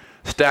here,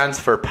 stands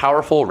for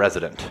powerful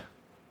resident.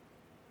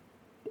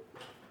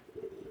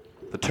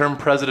 The term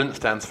president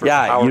stands for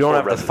powerful resident. You don't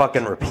have to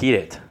fucking repeat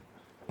it.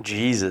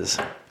 Jesus.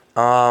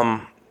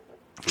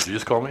 Did you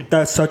just call me?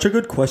 That's such a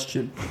good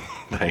question.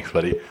 Thanks,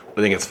 buddy. I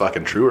think it's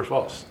fucking true or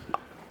false.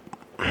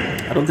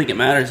 I don't think it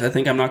matters. I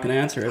think I'm not going to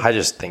answer it. I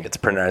just think it's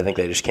printer. I think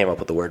they just came up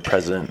with the word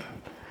president.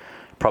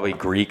 Probably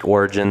Greek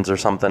origins or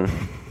something.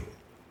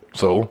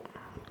 So,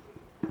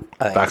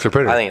 facts or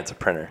printer? I think it's a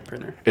printer.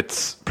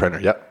 It's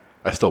printer, yep.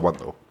 I still won,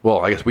 though.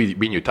 Well, I guess me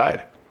and you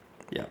tied.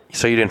 Yeah.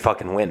 So you didn't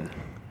fucking win.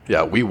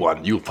 Yeah, we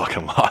won. You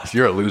fucking lost.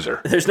 You're a loser.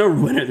 There's no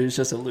winner. There's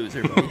just a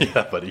loser. Buddy.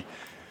 Yeah, buddy.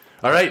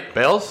 All right,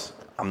 Bales.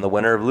 I'm the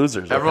winner of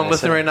losers. Everyone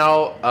listening right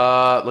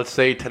now, let's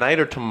say tonight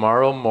or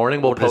tomorrow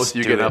morning, we'll post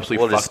you getting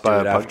absolutely fucked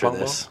by a punch ball.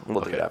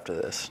 We'll do it after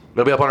this.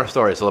 It'll be up on our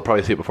story, so they'll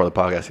probably see it before the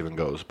podcast even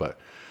goes. But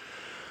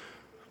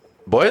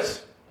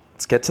boys,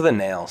 let's get to the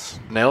nails.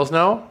 Nails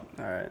now.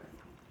 All right.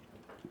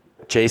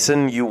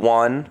 Jason, you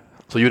won.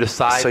 So you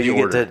decide. So you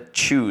order. get to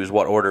choose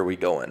what order we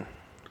go in.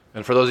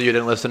 And for those of you who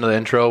didn't listen to the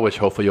intro, which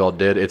hopefully you all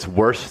did, it's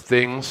worst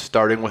things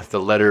starting with the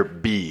letter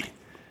B.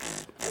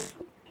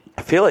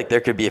 I feel like there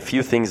could be a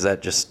few things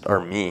that just are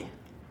me.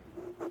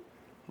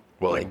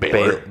 Well, like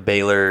Baylor.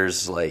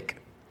 Baylor's,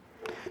 like...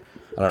 I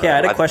don't know. I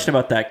had a question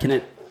about that. Can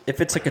it, if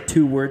it's like a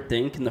 2-word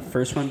thing, can the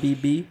first one be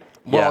B?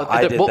 Yeah,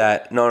 I did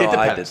that. No, it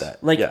I did depends.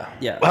 that. Like, yeah.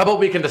 yeah. How about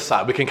we can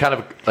decide? We can kind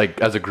of like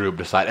as a group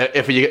decide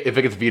if it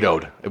gets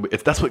vetoed.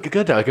 If that's what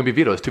good now, it can be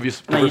vetoed. It's two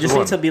views. No, you just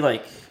need to be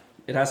like.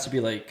 It has to be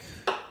like.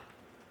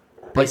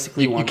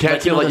 Basically, you one. can't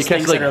like, feel like you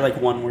can't things like that are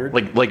like one word.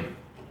 like.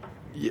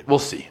 We'll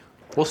see.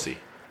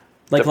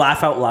 Like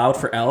laugh out loud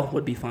for L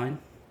would be fine.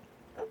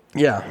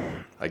 Yeah.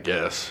 I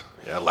guess.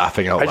 Yeah,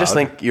 laughing out loud. I just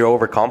think you're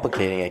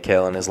overcomplicating it,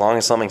 Kalen. As long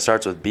as something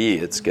starts with B,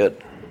 it's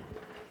good.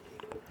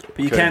 But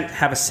you can't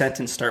have a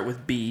sentence start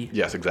with B.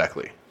 Yes,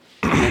 exactly.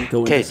 And then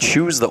go Okay, into something.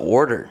 choose the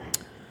order.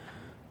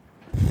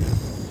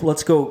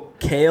 Let's go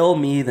Kale,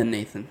 me, then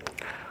Nathan.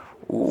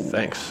 Ooh,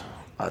 Thanks.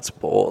 that's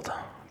bold.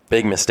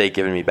 Big mistake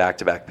giving me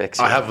back-to-back picks.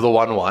 I have the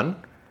 1-1.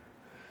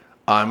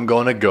 I'm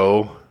gonna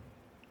go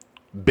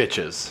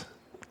bitches.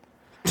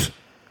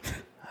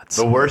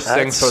 The worst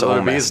thing that's for so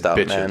the movie is messed up,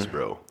 bitches, man.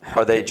 bro.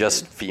 Are they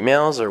just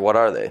females or what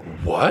are they?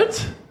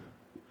 What?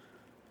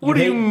 What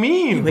do you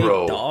mean, you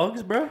bro? hate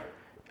dogs, bro?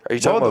 Are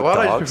you talking Why about do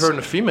I dogs? prefer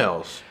the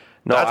females?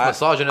 No, that's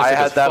misogynistic I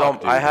had as that fuck, on.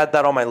 dude. I had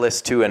that on my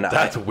list too, and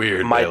That's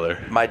weird, My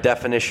Baylor. my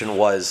definition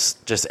was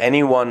just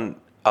anyone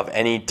of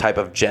any type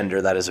of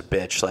gender that is a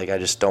bitch. Like I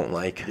just don't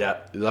like. Yeah,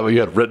 is that what you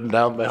had written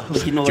down, man?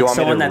 Like, you know, Do you like want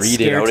me to someone that's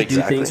read it scared out to do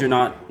exactly? things or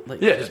not.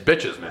 Like, Yeah, just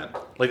bitches, man.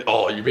 Like,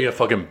 oh, you're being a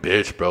fucking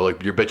bitch, bro.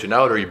 Like, you're bitching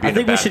out or you're being I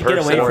think a we bad should person.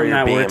 get away or from you're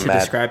that being word to mad.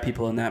 describe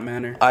people in that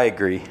manner. I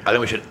agree. I think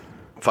we should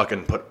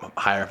fucking put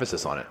higher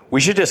emphasis on it. We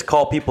should just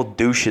call people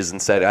douches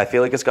instead. I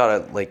feel like it's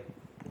got a like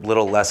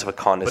little less of a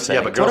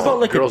condescending. but What girls- about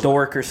like girls- a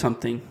dork or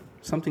something?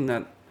 Something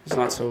that is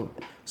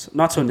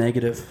not so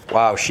negative.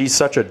 Wow, she's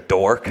such a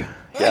dork.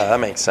 Yeah, that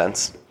makes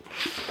sense.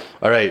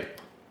 All right,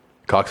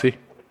 Coxie.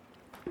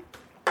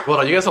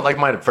 Well, you guys don't like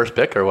my first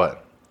pick or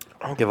what?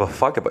 I don't give a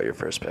fuck about your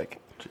first pick.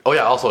 Oh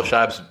yeah, also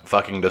Scheibs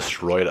fucking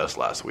destroyed us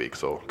last week,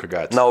 so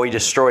congrats. No, he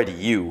destroyed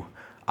you.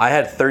 I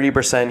had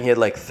 30%, he had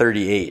like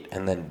 38,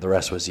 and then the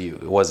rest was you.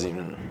 It wasn't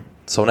even...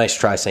 So nice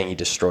try saying he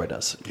destroyed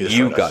us. He destroyed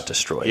You us. got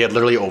destroyed. He had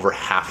literally over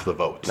half the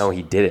votes. No,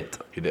 he didn't.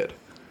 he did.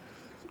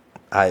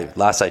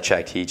 Last I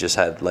checked, he just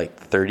had like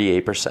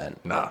 38%.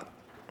 Nah.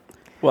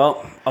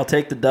 Well, I'll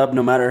take the dub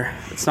no matter.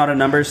 It's not a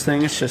numbers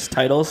thing, it's just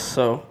titles.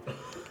 So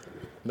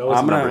No,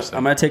 I'm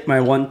gonna take my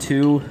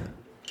 1-2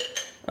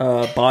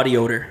 body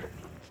odor.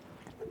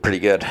 Pretty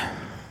good.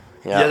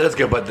 Yeah, that's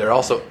good, but there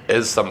also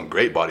is some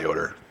great body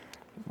odor,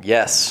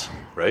 Yes.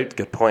 right?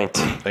 Good point.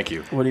 Thank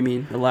you. What do you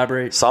mean?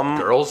 Elaborate. Some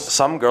Girls?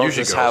 some girls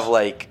Usually just girls. have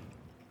like,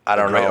 I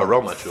don't great know,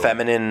 aroma to 'em.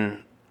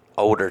 feminine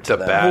odor to a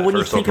them. bad- Well, when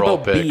you first think overall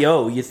about pick.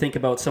 BO, you think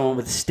about someone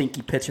with a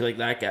stinky picture like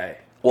that guy.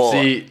 Well,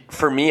 See-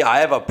 for me, I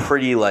have a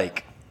pretty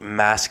like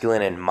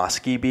masculine and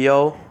musky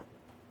BO,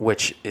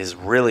 which is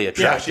really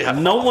attractive. Yeah.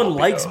 No one BO.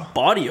 likes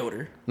body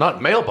odor. Not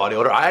male body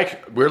odor.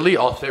 Weirdly,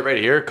 I'll say right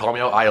here, call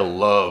me out. I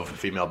love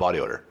female body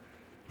odor.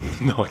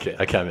 No, I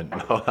can't. I can't.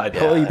 No, I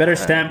don't. Oh, you better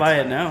stand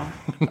by it now.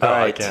 No, I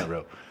Alright. can't,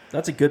 bro.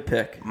 That's a good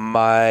pick.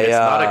 My It's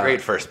not a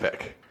great first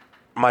pick.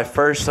 my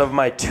first of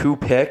my two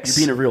picks.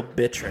 You're being a real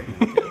bitch right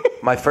now.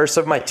 My first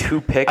of my two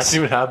I picks.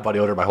 didn't even have body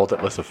odor in my whole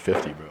list of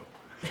 50, bro.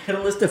 You had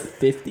a list of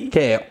 50?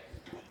 Okay,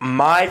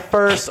 my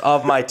first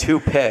of my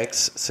two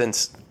picks,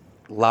 since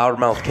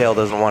Loudmouth Kale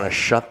doesn't want to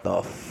shut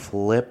the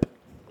flip.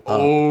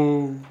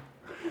 Oh.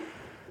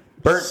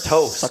 Burnt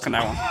toast. Sucking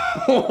that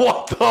one.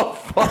 What the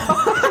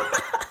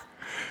fuck?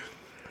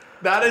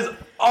 That is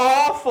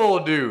awful,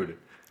 dude.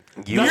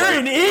 You You're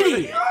an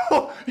idiot.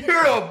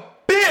 You're a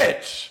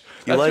bitch.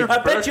 You like- I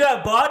bet you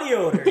have body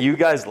odor. You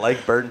guys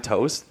like burnt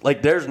toast?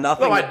 Like, there's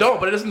nothing. No, I don't,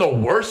 but it isn't the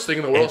worst thing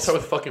in the world It's- to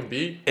with fucking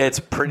B. It's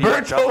pretty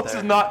Burnt much up toast there.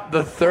 is not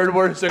the third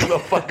worst thing in the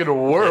fucking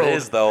world. It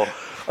is though.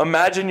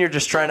 Imagine you're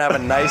just trying to have a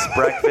nice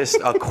breakfast,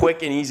 a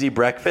quick and easy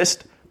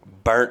breakfast.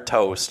 Burnt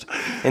toast.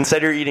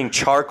 Instead, you're eating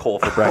charcoal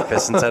for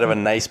breakfast instead of a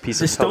nice piece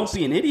Just of don't toast.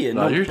 be an idiot.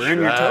 No, No, you're burn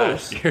your trash.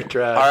 toast. You're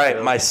trash. All right,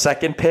 bro. my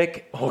second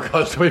pick. Oh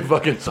god, somebody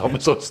fucking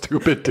someone's so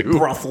stupid too.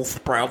 Brussels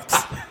sprouts.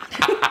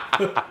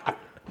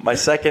 My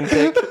second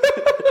pick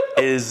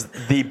is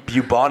the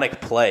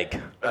bubonic plague.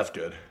 That's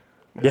good.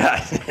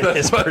 Yeah,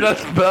 it's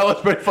That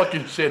was pretty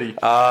fucking shitty.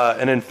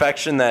 an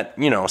infection that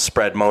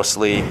spread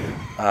mostly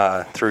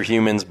through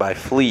humans by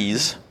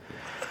fleas.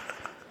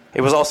 It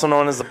was also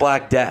known as the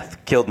Black Death.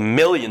 Killed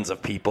millions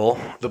of people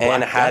The Black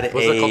and had Death?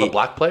 Was it called the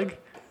Black Plague?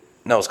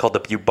 No, it's called the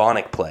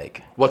bubonic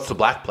plague. What's the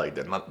Black Plague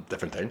then? Not a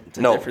different thing.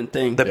 No, different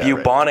thing. The Yeah, right.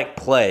 bubonic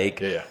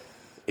plague. Yeah.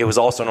 It was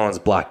also known as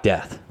Black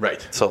Death.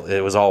 Right. So it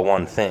was all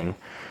one thing.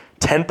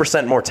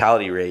 10%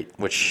 mortality rate,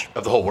 which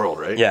Of the whole world,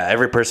 right? yeah,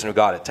 every person who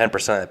got it,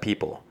 10% of the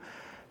people.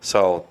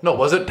 So No,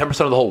 was it 10%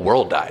 of the whole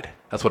world died?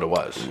 That's what it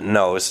was.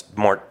 no, it's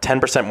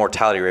 10%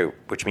 mortality rate,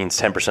 which means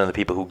 10% of the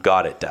people who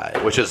got it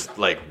died. Which is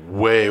like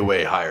way,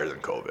 way higher than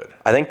COVID.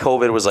 I think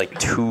COVID was like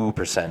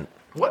 2%.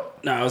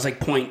 What? No, it was like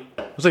point.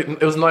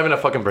 It was not even a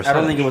fucking percent. I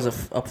don't think it was a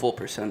full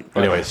percent.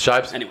 Anyways,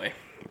 Scheibs. Anyway.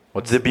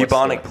 What's The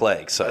bubonic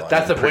plague. So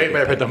That's a pretty way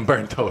better pick than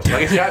burnt toast.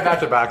 Like if you had back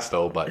to back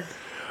still, but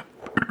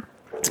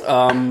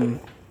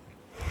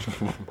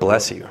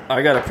bless you.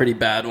 I got a pretty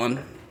bad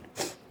one.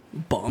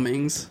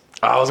 Bombings.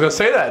 I was gonna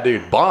say that,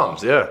 dude.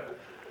 Bombs, yeah.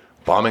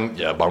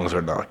 Bombings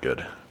are not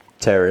good.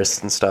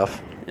 Terrorists and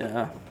stuff.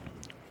 Yeah.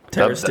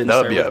 Terrorists didn't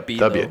That'd start with B, be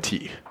a though.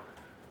 T.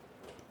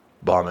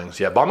 Bombings.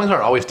 Yeah, bombings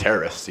aren't always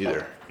terrorists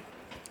either.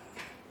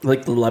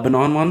 Like the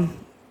Lebanon one?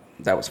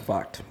 That was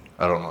fucked.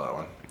 I don't know that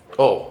one.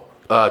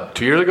 Oh,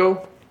 2 years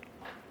ago?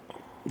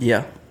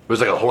 Yeah. It was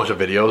like a whole bunch of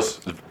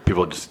videos.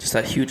 People Just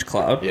that huge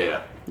cloud.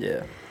 Yeah.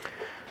 Yeah.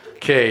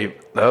 Okay,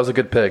 that was a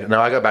good pick.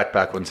 Now I got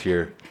back ones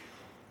here.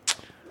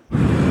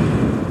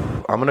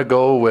 I'm going to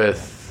go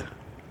with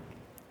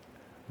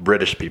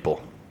British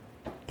people.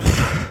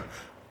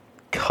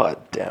 God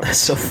damn it. That's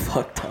so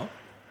fucked up.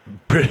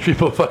 British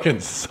people fucking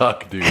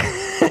suck, dude.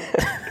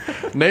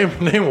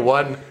 Name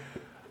one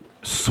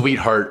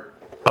sweetheart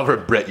of a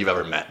Brit you've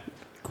ever met.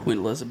 Queen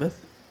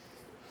Elizabeth.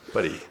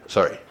 Buddy,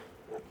 sorry.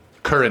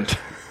 Current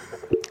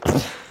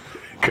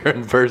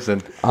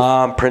person.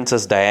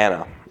 Princess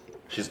Diana.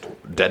 She's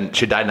dead.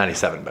 She died in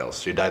 97,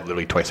 Bells. She died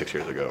literally 26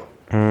 years ago.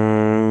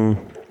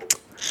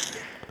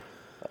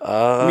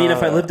 I mean,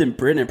 if I lived in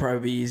Britain, it'd probably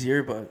be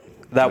easier, but...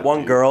 That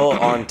one girl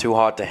on Too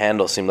Hot to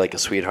Handle seemed like a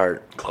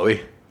sweetheart.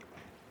 Chloe?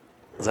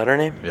 Is that her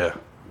name? Yeah.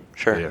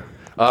 Sure.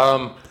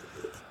 Yeah.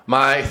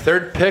 My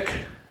third pick,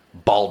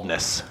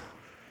 baldness.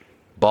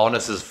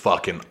 Baldness is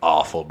fucking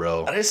awful,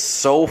 bro. That is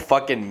so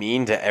fucking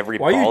mean to every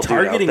Why are you bald dude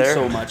out targeting there.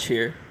 so much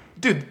here?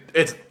 Dude,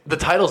 it's the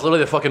title's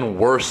literally the fucking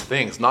worst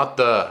things, not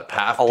the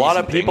half. A lot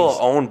of people things.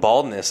 own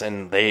baldness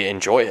and they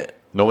enjoy it.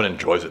 No one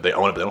enjoys it. They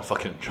own it, but they don't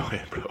fucking enjoy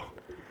it, bro.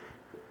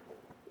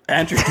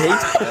 Andrew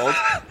Tate's bald.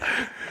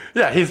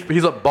 Yeah,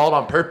 he's a bald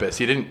on purpose.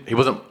 He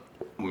wasn't.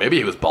 Maybe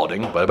he was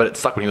balding, but it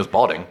sucked when he was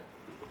balding.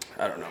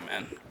 I don't know,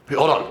 man. Hey,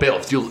 hold on, Bill.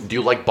 Do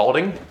you like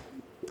balding?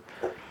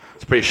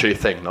 It's a pretty shitty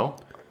thing, no?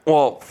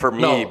 Well, for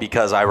me, No.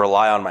 because I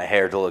rely on my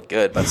hair to look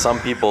good, but some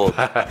people,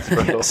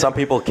 some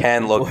people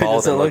can look Boy,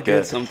 bald does it and look look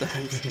good good.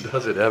 sometimes.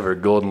 Does it ever?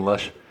 Golden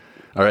lush.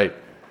 All right,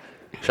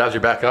 Scheibs,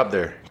 you're back up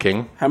there,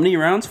 King. How many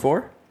rounds?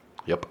 4?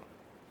 Yep,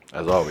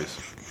 as always.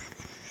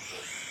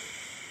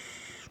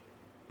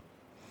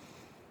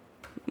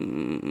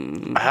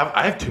 I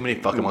have too many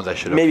fucking ones I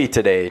should have. Maybe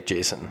today,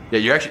 Jason. Yeah,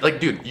 you're actually like,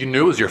 dude. You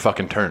knew it was your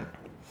fucking turn,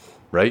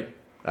 right?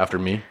 After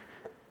me.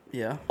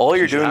 Yeah. All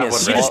you're You should doing have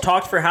is We just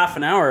talked for half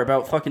an hour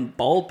about fucking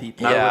bald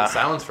people. Not Yeah. what it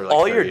sounds for. Like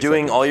all 30 you're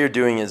doing. seconds. All you're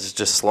doing is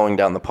just slowing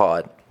down the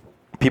pod.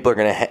 People are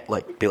gonna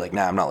be like,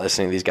 "Nah, I'm not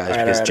listening to these guys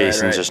because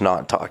Jason's just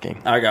not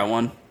talking." I got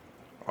one.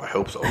 I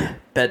hope so.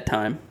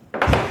 Bedtime.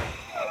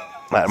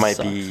 That might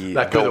Sucks. be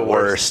That could be the the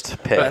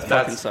worst pick. That fucking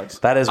That's- sucks.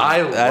 That's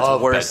I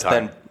love worse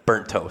bedtime. than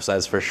burnt toast.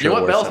 That's for sure. You know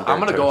what, worse Bells? than I'm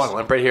burnt gonna go toast. on a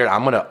limp right here.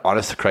 I'm gonna,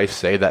 honest to Christ,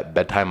 say that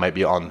bedtime might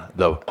be on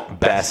the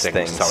best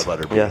things. Solid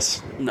letter B.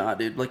 Yes. Nah,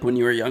 dude. Like when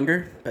you were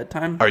younger,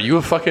 bedtime? Are you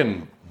a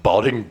fucking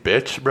balding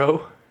bitch,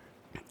 bro?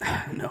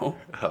 No.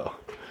 Oh,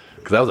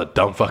 because that was a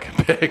dumb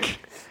fucking pick.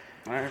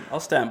 All right. I'll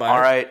stand by All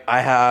it. right.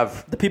 I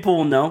have The people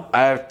will know.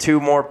 2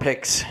 more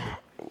picks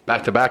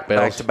Back to back, Bells.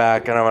 back to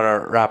back, and I'm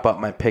gonna wrap up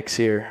my picks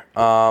here.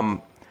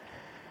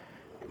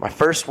 My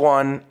first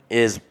one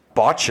is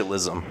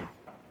botulism.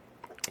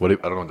 I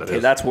don't know what that Okay,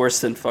 is. that's worse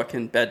than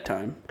fucking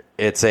bedtime.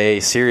 It's a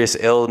serious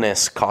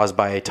illness caused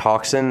by a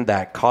toxin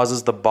that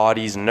causes the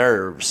body's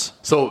nerves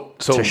So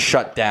to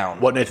shut down.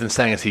 what Nathan's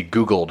saying is he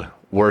Googled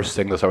worst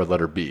thing that start with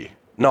letter B.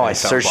 No, And I he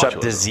found searched up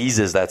botulism.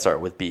 diseases that start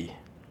with B.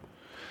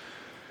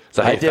 Is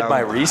that how I you did found- my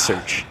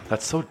research.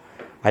 That's so.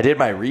 I did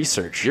my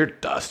research. You're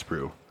dust,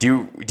 bro.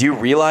 Do you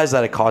realize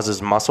that it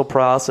causes muscle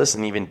paralysis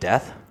and even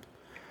death?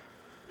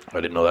 I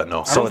didn't know that.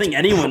 No. I don't think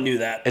anyone knew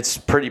that It's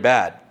pretty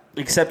bad.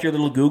 except your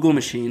little Google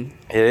machine.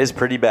 It is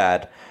pretty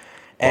bad.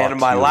 And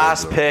my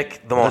last Botulism. pick,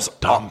 the That's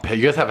most dumb pick.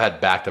 You guys have had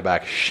back to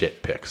back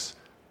shit picks.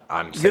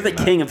 I'm. You're the saying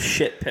that. king of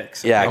shit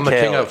picks. Yeah, I'm the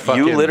king Kale, of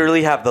fucking- you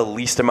literally have the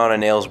least amount of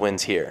nails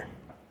wins here.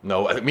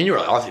 No, I mean you were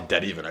honestly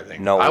dead even. I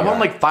think. No, I we won aren't.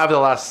 like 5 of the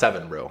last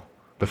 7, bro.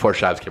 Before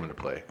Scheibs came into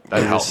play,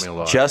 that helped me a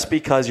lot. Just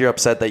because you're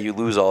upset that you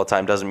lose all the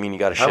time doesn't mean you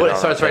got to shit How on about it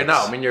starts our right now?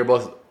 picks. I mean you're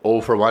both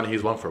 0 for 1.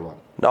 He's 1 for 1.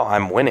 No,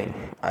 I'm winning.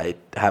 I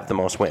have the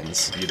most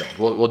wins. You don't.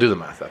 We'll do the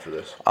math after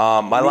this.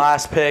 My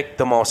last pick,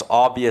 the most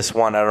obvious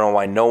one. I don't know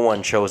why no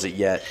one chose it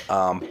yet.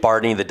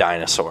 Barney the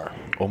dinosaur.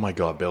 Oh my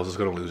God, Bales is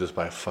gonna lose this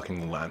by a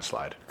fucking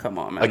landslide. Come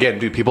on, man. Again,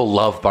 dude, people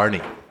love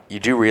Barney. You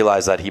do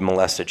realize that he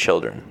molested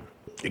children.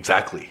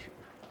 Exactly.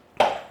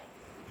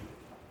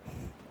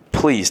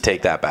 Please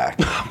take that back.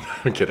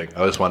 I'm kidding.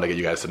 I just wanted to get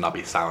you guys to not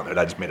be silent, and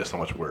I just made it so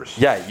much worse.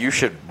 Yeah, you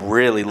should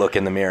really look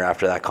in the mirror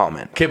after that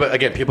comment. Okay, but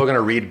again, people are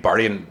gonna read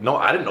Barney and no,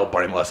 I didn't know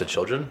Barney molested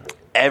children.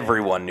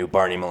 Everyone knew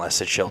Barney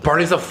molested children.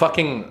 Barney's a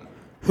fucking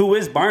Who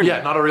is Barney?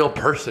 not a real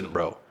person,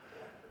 bro.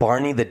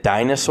 Barney the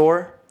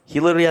dinosaur? He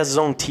literally has his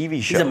own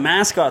TV show. He's a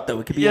mascot, though.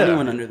 It could be Yeah.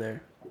 anyone under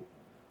there.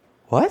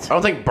 What? I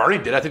don't think Barney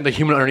did. I think the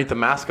human underneath the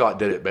mascot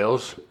did it,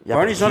 Bales. Yeah,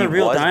 Barney's but not he a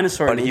real was-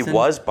 dinosaur, But he Nathan.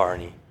 was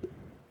Barney.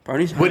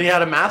 Barney's When he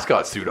had a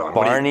mascot suit on.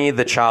 What do you- Barney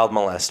the child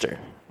molester.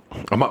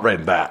 I'm not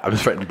writing that. I'm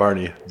just writing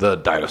Barney the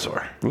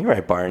dinosaur. You're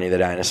right, Barney the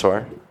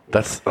dinosaur.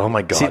 That's oh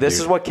my God. See, this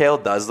dude. is what Kale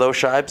does, though,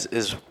 Scheibs,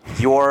 is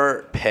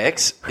your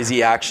picks, is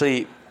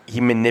he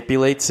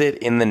manipulates it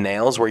in the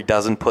nails where he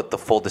doesn't put the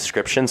full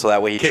description, so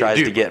that way he Okay, tries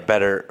dude, to get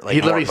better, like,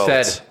 he more literally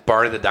votes. said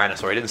Barney the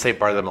dinosaur. He didn't say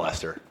Barney the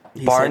molester.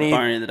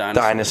 Barney the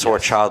dinosaur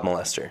child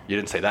molester. You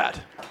didn't say that.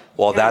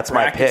 Well, that's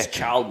my Brackets, pick.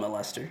 child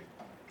molester.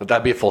 But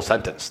that'd be a full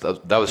sentence.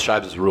 That was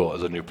Scheibs' rule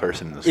as a new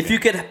person in this If game. you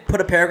could put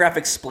a paragraph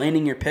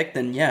explaining your pick,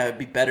 then yeah, it'd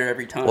be better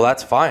every time. Well,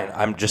 that's fine.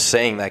 I'm just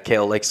saying that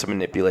Kale likes to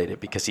manipulate it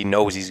because he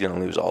knows he's going to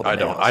lose all the I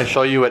don't. nails. I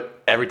show you it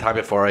every time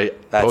before I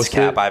That's post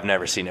cap. it. I've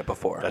never seen it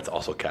before. That's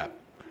also cap.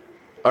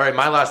 All right,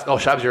 my last... Oh,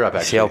 Scheibs, you're up,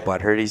 actually. See how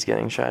butthurt he's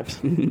getting,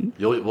 Scheibs?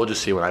 We'll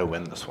just see when I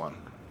win this one.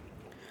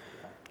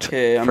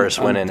 okay. First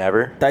win in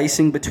ever.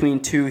 Dicing between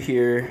two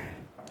here.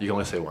 You can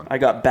only say one. I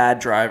got bad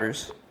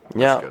drivers.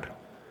 Yeah, Good.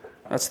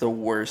 That's the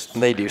worst.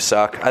 they do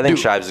suck. I think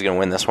Scheibs is going to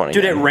win this one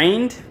again. Dude, it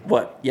rained.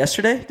 What?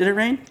 Yesterday? Did it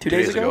rain? 2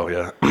 days ago?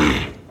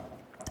 Yeah.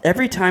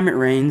 Every time it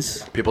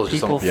rains, People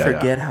just don't- yeah,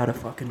 forget yeah. how to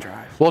fucking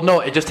drive. Well, no,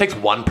 it just takes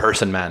one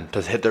person, man,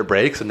 to hit their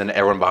brakes, and then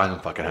everyone behind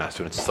them fucking has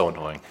to, and it's so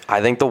annoying. I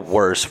think the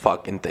worst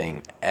fucking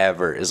thing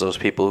ever is those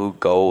people who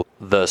go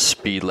the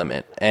speed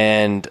limit,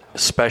 and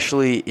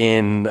especially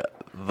in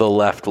the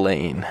left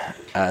lane,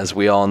 as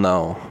we all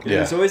know. Yeah.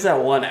 There's always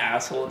that one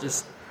asshole.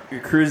 Just you're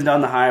cruising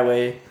down the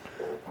highway,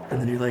 and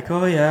then you're like,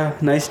 "Oh yeah,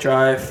 nice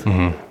drive,"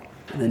 and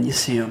then you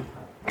see him,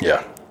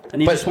 Yeah.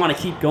 and you But- just want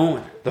to keep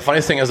going. The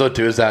funniest thing is, though,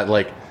 too, is that,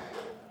 like,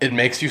 it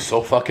makes you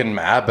so fucking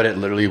mad, but it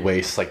literally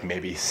wastes, like,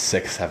 maybe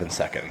 6-7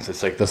 seconds.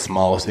 It's, like, the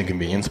smallest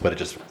inconvenience, but it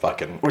just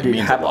fucking Or it dude,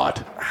 means how a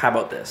lot.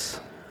 about this?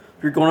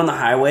 You're going on the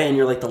highway, and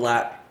you're like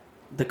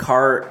the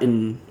car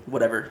in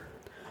whatever,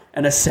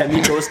 and a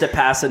semi goes to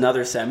pass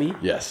another semi.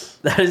 Yes.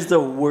 That is the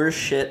worst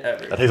shit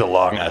ever. That takes a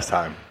long-ass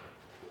time.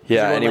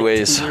 Yeah, You're going,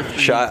 anyways, 2 or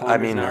 3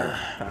 kilometers an hour.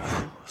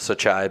 so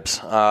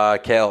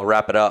Scheibs. Kale,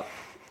 wrap it up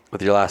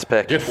with your last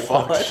pick. Get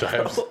fucked, What,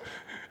 Scheibs. bro?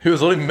 He was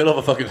literally in the middle of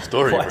a fucking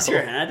story, Why is bro.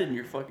 your hand in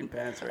your fucking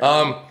pants right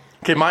now?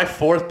 Okay, my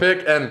fourth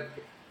pick, and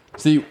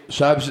see,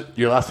 Scheibs,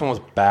 your last one was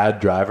bad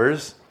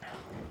drivers.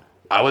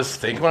 I was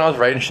thinking when I was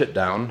writing shit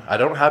down, I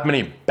don't have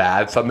many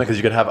bad something because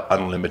you could have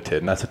unlimited,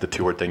 and that's like the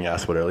 2-word thing you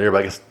asked about earlier, but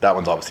I guess that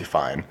one's obviously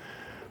fine.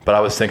 But I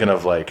was thinking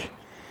of like,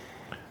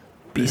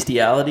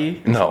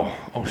 Bestiality? no.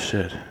 Oh,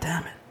 shit.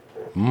 Damn it.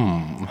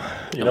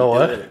 You know Do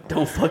what? it.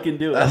 Don't fucking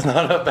do it. That's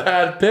not a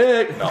bad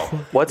pick. No.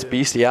 What's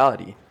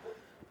bestiality?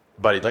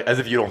 Buddy, like, as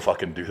if you don't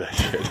fucking do that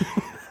shit.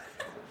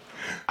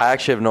 I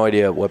actually have no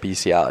idea what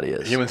bestiality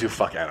is. Humans who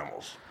fuck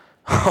animals.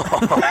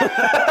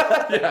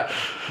 Yeah.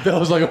 That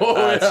was like, oh,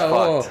 That's yeah.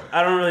 Oh. fucked.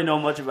 I don't really know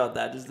much about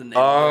that. Just the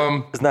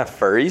name. Isn't that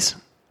furries?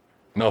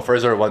 No,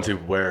 furs are ones who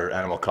wear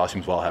animal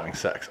costumes while having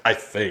sex. I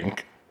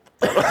think.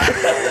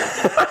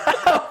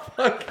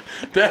 Fuck.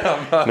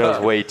 Damn.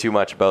 Knows way too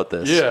much about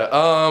this. Yeah.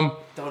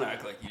 Don't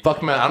act like you.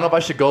 Fuck, man. I don't know if I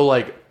should go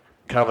like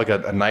kind of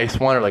like a nice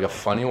one or like a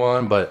funny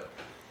one, but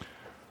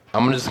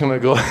I'm just gonna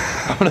go.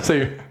 I'm gonna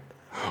say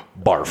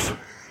barf.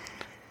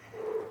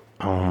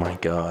 Oh my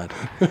god.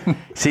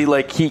 See,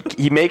 like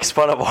he makes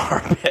fun of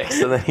our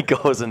picks and then he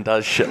goes and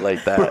does shit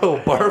like that. Bro,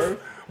 barf.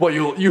 What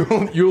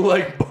you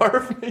like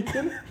barf,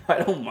 Nathan? I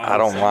don't mind. I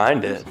don't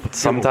mind it.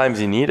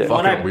 Sometimes you need it.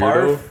 When I Fucking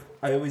barf, weirdo.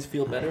 I always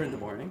feel better in the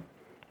morning.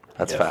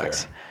 That's Yeah,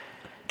 facts.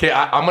 Okay,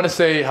 I'm gonna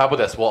say. How about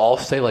this? Well, I'll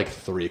say like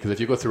 3 because if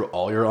you go through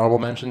all your honorable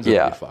mentions, it'll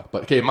Yeah. be fucked.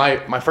 But okay,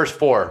 my first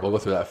 4. We'll go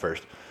through that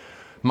first.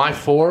 My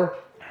 4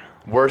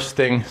 worst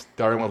thing,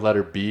 starting with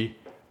letter B: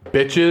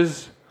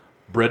 bitches,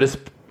 British.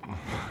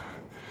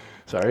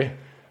 Sorry,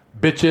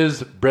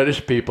 bitches,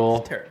 British people,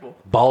 Terrible.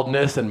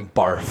 baldness, and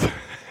barf.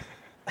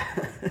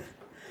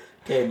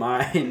 Okay,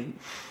 mine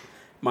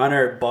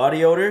are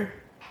body odor,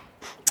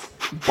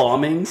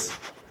 bombings,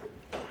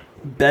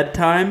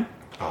 bedtime,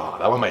 Oh,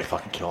 that one might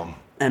fucking kill him.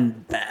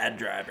 and bad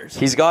drivers.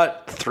 He's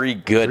got 3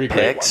 good 3 great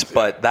picks, ones, yeah.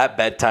 but that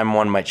bedtime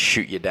one might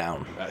shoot you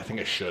down. I think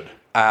I should.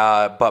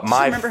 But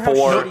my remember how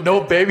four, shitty-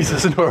 No babies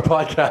listen to our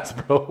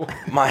podcast, bro.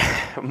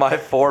 my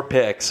 4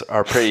 picks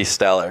are pretty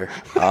stellar.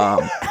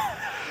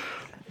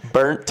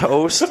 Burnt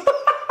toast,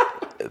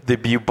 the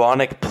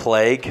bubonic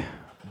plague,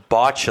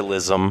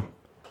 botulism,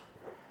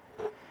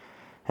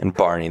 and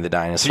Barney the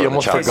dinosaur. You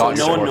almost the chocolate forgot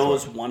So your no one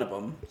fourth knows one of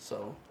them.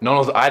 So No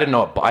one knows. I didn't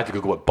know. I had to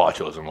Google what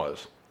botulism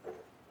was.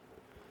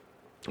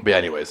 But yeah,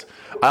 anyways,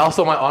 I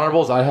also my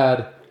honorables. I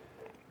had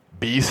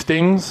bee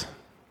stings.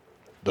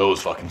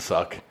 Those fucking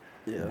suck.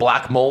 Yeah.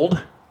 Black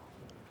mold.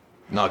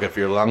 Not good for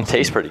your lungs.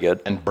 Tastes pretty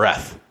good. And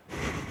breath.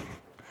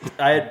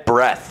 I had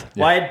Breath.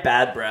 well, I had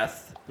bad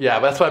breath. Yeah,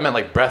 but that's what I meant.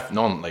 Like breath.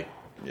 No one like.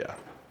 Yeah.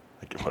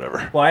 Like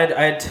whatever. Well, I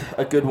had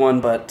a good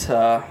one, but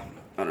I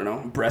don't know,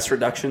 breast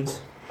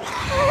reductions.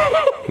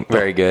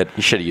 Very good.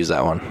 You should have used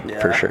that one for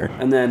Yeah. sure.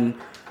 And then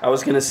I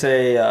was gonna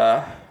say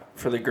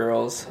for the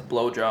girls,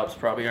 blowjobs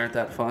probably aren't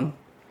that fun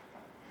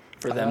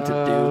for them to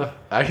do.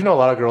 I actually know a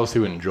lot of girls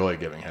who enjoy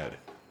giving head.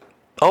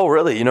 Oh,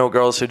 really? You know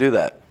girls who do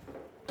that?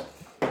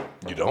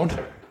 You don't?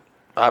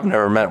 I've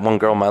never met one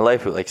girl in my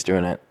life who likes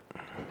doing it.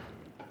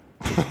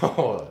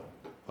 Oh,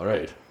 all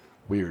right.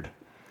 Weird.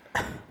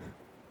 I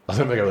was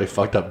gonna make a really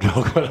fucked up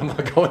joke, but I'm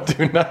not going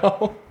to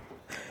now.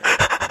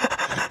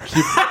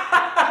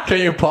 Can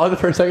you pause it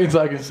for a second so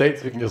I can say it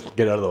so we can just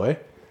get out of the way?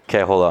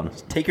 Okay, hold on.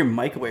 Take your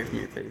mic away from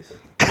your face.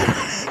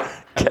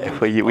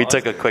 Okay, we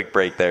took a quick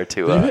break there Did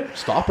you to hit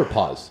stop or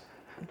pause?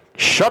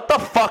 shut the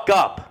fuck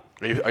up.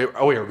 You're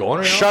going right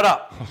now? Shut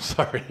up. I'm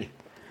sorry.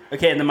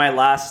 Okay, and then my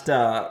last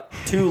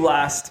two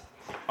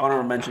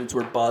honorable mentions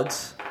were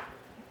bugs,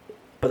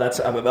 but that's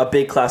a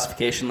big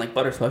classification. Like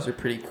butterflies are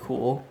pretty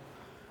cool.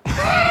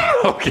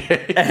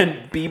 Okay.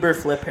 And Bieber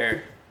flip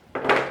hair.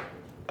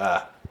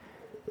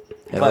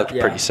 It looked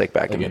pretty sick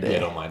back in the day. Yeah,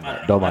 don't mind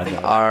that. Don't mind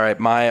that. All right,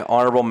 my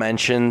honorable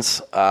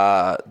mentions: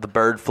 the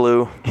bird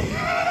flu.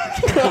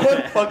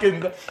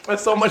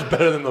 That's so much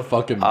better than the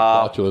fucking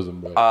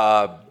botulism, bro.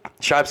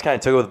 Scheibs kind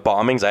of took it with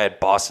bombings. I had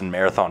Boston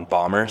Marathon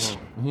bombers.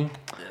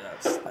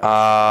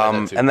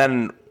 And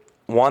then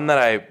one that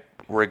I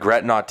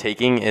regret not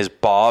taking is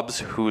Bob's,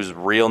 whose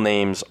real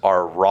names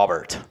are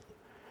Robert.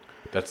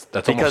 That's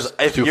because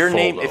if your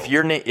name,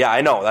 yeah,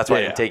 I know that's why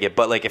I didn't take it.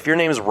 But like, if your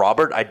name is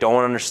Robert, I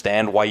don't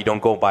understand why you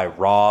don't go by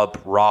Rob,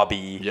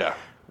 Robbie. Yeah.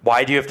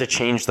 Why do you have to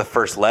change the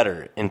first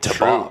letter into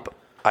Bob?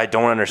 I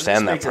don't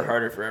understand that. Makes it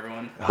harder for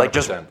everyone. 100%. Like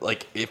just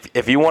like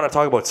if you want to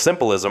talk about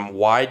symbolism,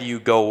 why don't you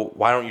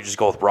just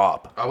go with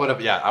Rob? I would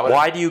have.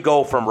 Why do you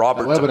go from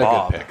Robert to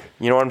Bob?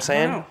 You know what I'm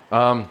saying?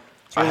 I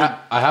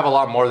have a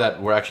lot more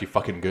that were actually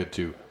fucking good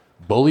too.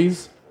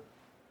 Bullies.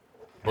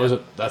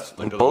 That's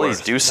like bullies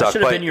do suck,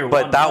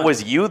 but that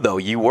was you though.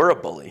 You were a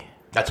bully.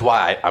 That's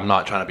why I'm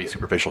not trying to be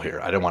superficial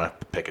here. I didn't want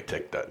to pick a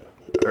tick that,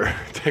 or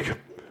take a.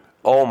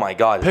 Oh my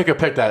god! Pick a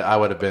pick that I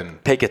would have been.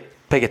 Pick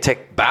a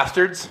tick.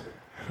 Bastards.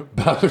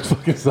 Bastards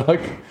fucking suck.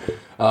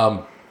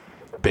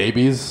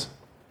 Babies.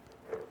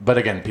 But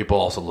again, people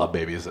also love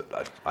babies.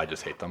 I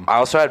just hate them. I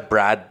also had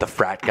Brad, the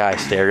frat guy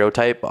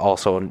stereotype.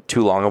 Also,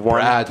 too long of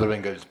one. Brads would have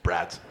been good as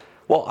Brads.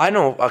 Well, I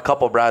know a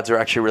couple Brads are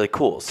actually really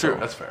cool. So. True,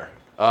 that's fair.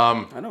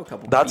 I know a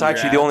couple. That's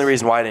actually the only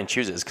reason why I didn't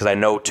choose it, is because I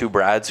know two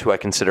Brads who I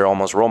consider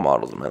almost role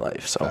models in my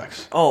life. So.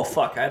 Facts. Oh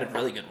fuck! I had a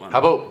really good one. How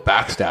about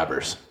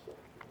backstabbers?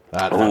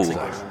 That's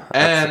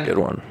a good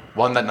one.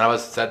 One that never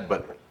was said,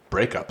 but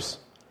breakups.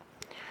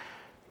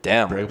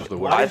 Damn. Breakups the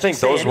worst. I think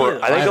those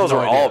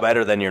were all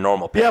better than your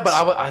normal picks. Yeah, but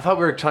I thought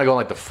we were trying to go on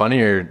like the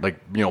funnier,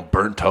 like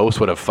burnt toast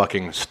would have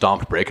fucking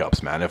stomped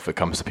breakups, man. If it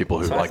comes to people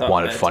who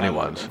wanted funny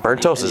ones.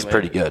 Burnt toast is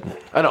pretty good.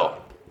 I know,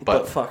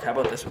 but fuck, how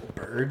about this with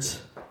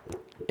birds?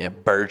 Yeah,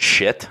 bird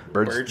shit.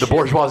 The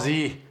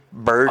bourgeoisie.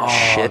 Bird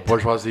shit.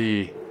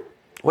 Bourgeoisie.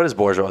 What is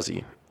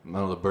bourgeoisie?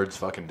 No, the birds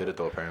fucking did it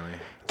though, apparently.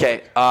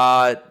 Okay,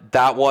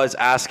 that was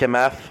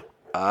ASK.MF.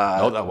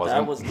 No, that wasn't.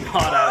 That was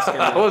not ASK.MF.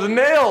 That was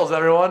Nails,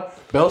 everyone.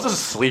 Bale's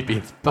just sleepy.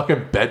 It's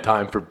fucking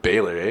bedtime for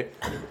Baylor, eh?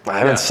 I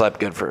haven't slept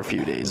good for a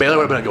few days. Baylor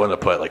would have been going to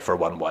put like for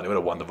 1-1. It would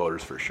have won the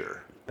voters for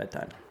sure.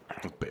 Bedtime.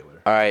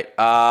 Baylor. All right.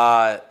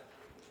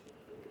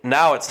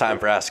 Now it's time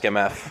for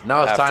ASK.MF.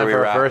 Now it's time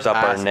for our first up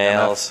our Ask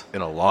nails MF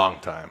in a long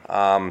time.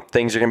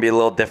 Things are gonna be a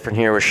little different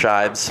here with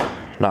Scheibs.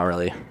 Not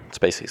really. It's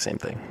basically the same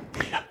thing.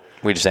 Yeah.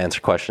 We just answer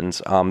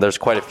questions. There's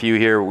quite a few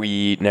here.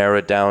 We narrow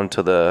it down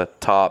to the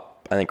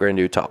top. I think we're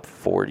gonna do top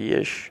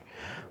 40-ish.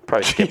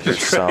 Probably skip through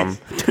some.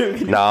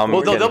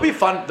 Well, they'll be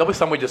fun. There'll be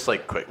some we just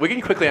like quick. We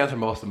can quickly answer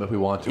most of them if we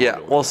want to. Yeah,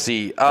 we'll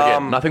see.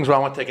 Again, nothing's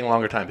wrong with taking a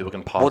longer time. People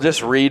can pause. We'll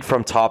just read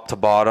from top to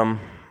bottom.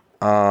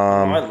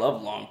 I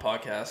love long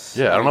podcasts.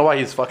 Yeah, I don't know why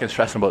he's fucking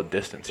stressing about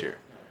distance here.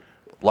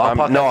 I'm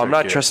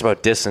not stressed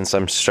about distance.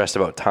 I'm stressed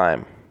about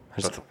time.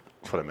 That's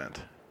what I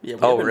meant. Yeah,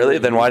 oh, really?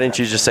 Then why didn't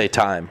you just say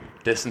time?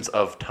 Distance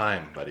of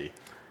time, buddy.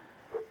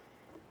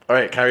 All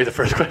right, can I read the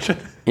first question?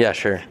 Yeah,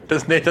 sure.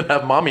 Does Nathan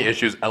have mommy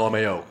issues?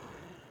 LMAO.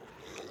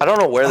 I don't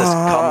know where this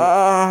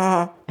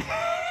comes.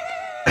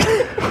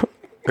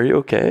 Are you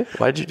okay?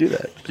 Why'd you do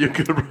that? You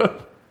good,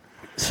 bro?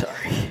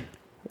 Sorry.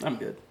 I'm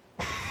good.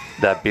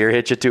 That beer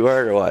hit you too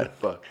hard or what?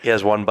 Fuck. He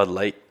has one Bud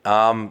Light.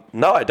 No,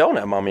 I don't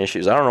have mommy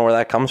issues. I don't know where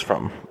that comes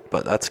from,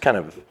 but that's kind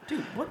of...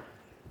 Dude, what?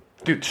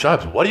 Dude,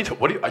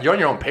 Scheibs, you're on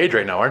your own page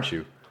right now, aren't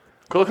you?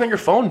 Quit looking at your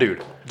phone,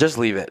 dude. Just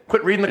leave it.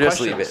 Quit reading the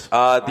questions. Just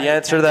leave it. The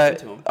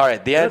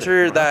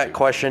answer to that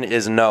question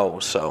is no,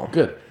 so...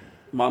 Good.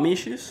 Mommy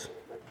issues?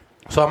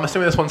 So I'm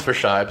assuming this one's for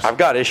Scheibs. I've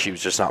got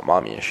issues, just not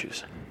mommy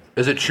issues.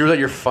 Is it true that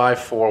you're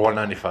 5'4",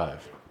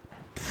 195?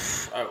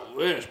 I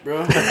wish,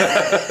 bro.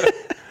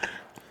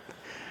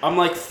 I'm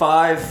like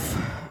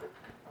 5'5"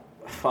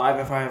 if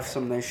I have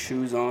some nice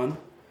shoes on.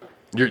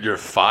 You're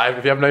 5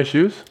 if you have nice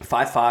shoes?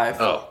 5'5".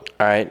 Oh. All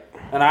right.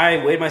 And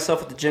I weighed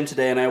myself at the gym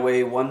today, and I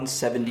weigh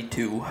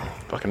 172.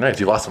 Fucking nice.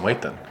 You lost some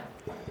weight then.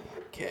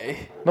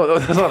 Okay. No,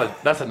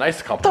 that's a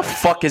nice compliment. What the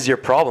fuck is your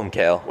problem,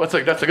 Kale? That's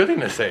a good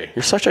thing to say.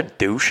 You're such a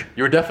douche.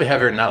 You were definitely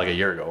heavier than that like a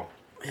year ago.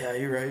 Yeah,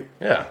 you're right.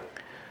 Yeah.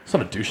 It's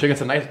not a douche thing.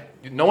 It's a nice...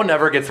 No one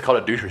ever gets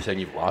called a douche for saying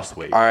you've lost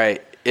weight. All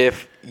right.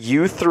 If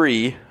you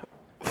three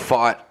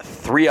fought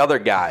 3 other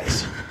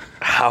guys,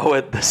 how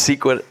would the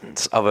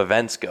sequence of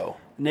events go?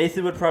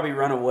 Nathan would probably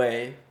run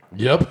away.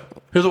 Yep.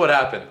 Here's what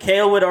happened.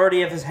 Kale would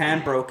already have his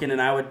hand broken,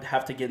 and I would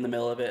have to get in the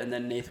middle of it, and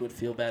then Nathan would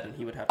feel bad, and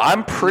he would have to...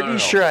 I'm pretty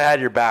sure I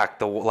had your back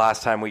the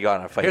last time we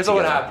got in a fight Here's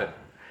together. what happened.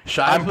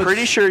 I'm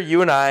pretty sure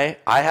you and I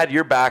had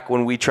your back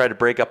when we tried to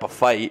break up a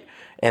fight,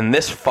 and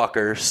this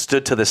fucker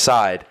stood to the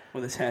side.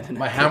 With his hand in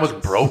My hand was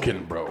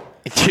broken, bro.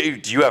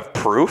 Dude, do you have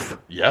proof?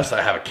 Yes,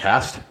 I have a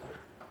cast.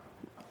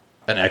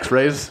 And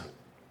x-rays.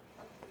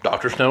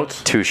 Doctor's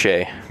notes.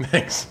 Touche.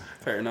 Thanks.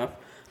 Fair enough.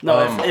 No,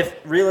 if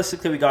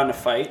realistically we got in a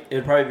fight, it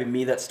would probably be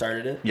me that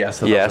started it.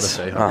 Yes. Yes.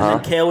 And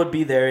then Kale would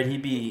be there, and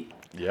he'd be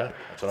Yeah.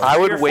 That's what I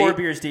three would or four wait.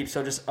 beers deep,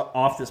 so just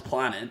off this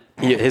planet.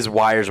 His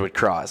wires would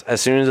cross.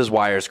 As soon as his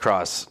wires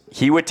cross,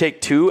 he would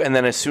take 2, and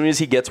then as soon as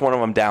he gets one of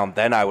them down,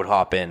 then I would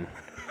hop in.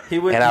 He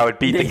would, And I would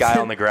beat the guy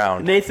on the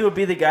ground. Nathan would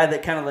be the guy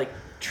that kind of like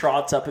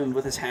trots up and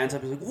with his hands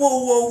up. He's like,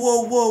 whoa, whoa,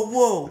 whoa, whoa,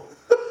 whoa.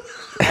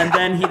 And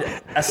then he'd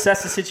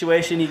assess the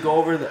situation. He'd go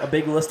over a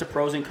big list of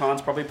pros and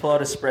cons, probably pull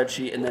out a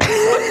spreadsheet, and then decide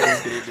what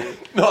he's going to do.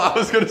 No, I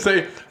was going to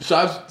say,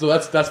 Scheibs, so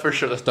that's for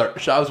sure the start.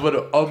 Scheibs would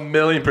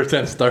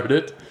 1,000,000% start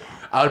it.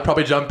 I would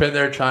probably jump in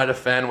there, try to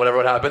defend, whatever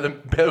would happen.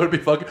 Then Ben would be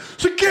fucking,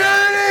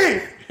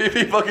 security! He'd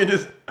be fucking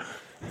just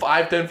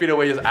 5-10 feet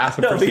away, just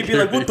asking for No, security. he'd be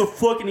like, what the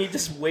fuck? And he'd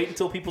just wait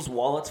until people's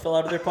wallets fell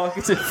out of their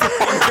pockets and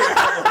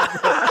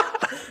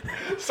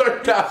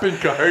Start tapping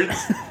cards.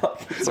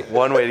 It's like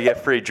one way to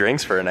get free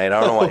drinks for a night. I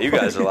don't know why you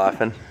guys are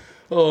laughing.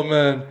 Oh,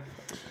 man.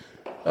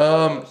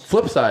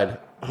 Flip side,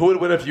 who would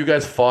win if you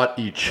guys fought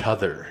each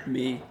other?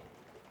 me.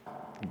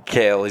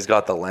 Kale, he's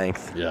got the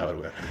length. Yeah, I would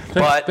win.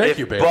 But Thank if,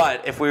 you, baby.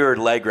 but if we were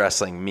leg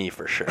wrestling, me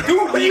for sure.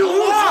 But you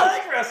lost!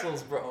 Leg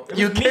wrestles, bro. It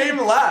You was me- came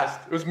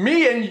last. It was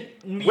me and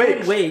you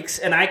and Wakes,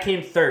 and I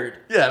came third.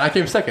 Yeah, and I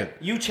came second.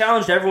 You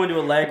challenged everyone to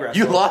a leg wrestle.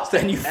 You lost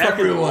and you fucking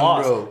everyone,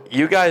 lost. bro.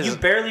 You guys, You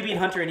barely beat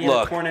Hunter, and he had a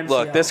look, torn MCL.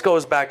 look. This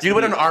goes back to You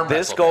win an arm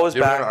This wrestle, goes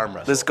man. You win back. an arm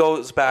wrestle. This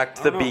goes back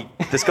to the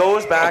This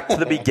goes back to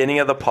the beginning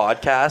of the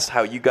podcast.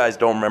 How you guys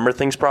don't remember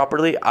things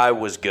properly. I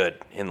was good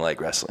in leg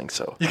wrestling,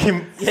 so You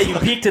came. Yeah, you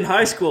peaked in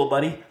high school,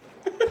 buddy.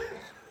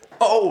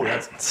 Oh,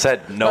 that's.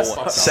 said no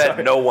one.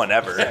 Said no one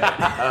ever.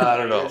 I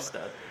don't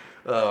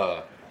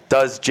know.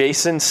 Does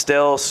Jason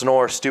still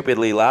snore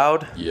stupidly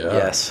loud? Yeah.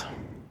 Yes.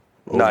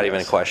 Not even a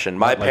yes. question.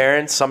 My Not like-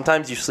 parents,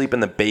 sometimes you sleep in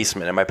the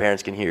basement and my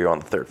parents can hear you on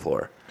the 3rd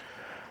floor.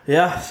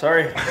 Yeah,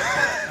 sorry.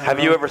 Have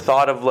you ever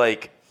thought of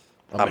like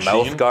a machine?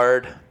 mouth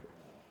guard?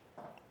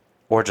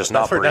 Or just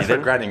That's not for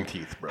breathing? grinding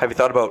teeth, bro. Have you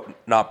thought about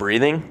not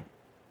breathing?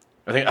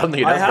 I don't think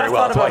he I does have very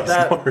well. thought That's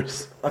why about he that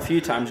snores. a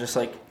few times, just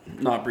like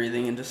not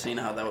breathing and just seeing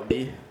how that would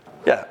be.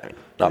 Yeah, I mean,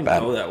 not I don't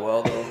bad. know that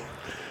well,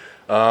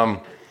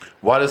 though.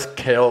 Why does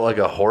Kale like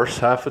a horse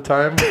half the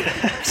time?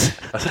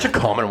 That's such a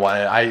common one.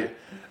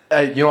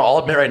 I'll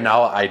admit right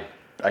now, I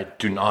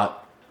do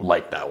not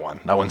like that one.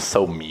 That one's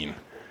so mean.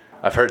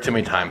 I've heard it too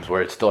many times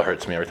where it still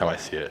hurts me every time I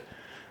see it.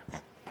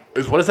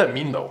 What does that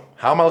mean though?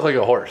 How am I like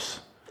a horse?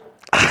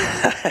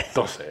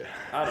 Don't say it.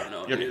 I don't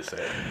know. You don't need to say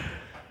it.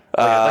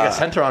 Like a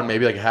centaur,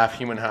 maybe like half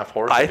human, half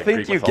horse. I like a think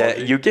Greek you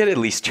mythology. get at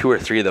least 2 or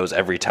 3 of those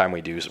every time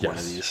we do one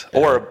of these.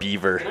 Or a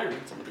beaver.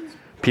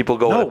 People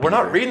go No, with a we're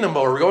not beaver. reading them,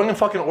 but we're going in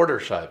fucking order,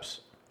 Scheibs.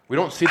 We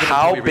don't see them.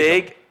 How until we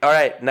read them. big? All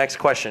right, next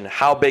question.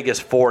 How big is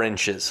 4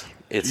 inches?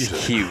 It's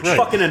Jesus huge. Christ.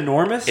 Fucking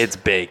enormous. It's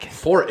big.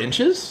 4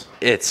 inches?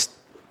 It's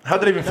How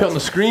did it even fit on the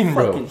screen,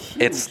 bro? fucking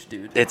huge,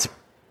 dude. it's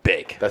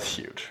big. That's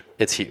huge.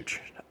 It's huge.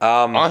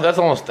 Honestly, that's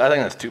almost. I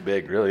think that's too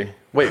big, really.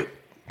 Wait,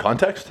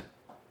 context?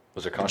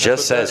 Was there context?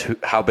 Just with says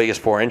that? how big is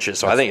 4 inches,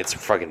 so I think it's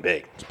fucking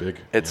big. It's big.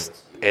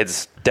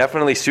 It's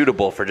definitely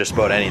suitable for just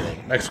about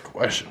anything. Next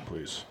question,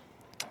 please.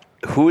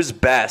 Who's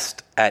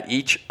best at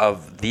each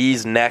of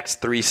these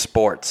next 3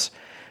 sports?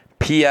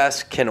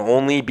 PS can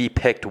only be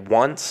picked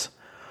once.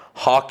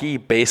 Hockey,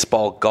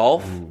 baseball,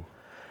 golf. I'm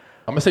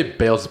gonna say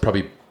Bales is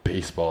probably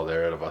baseball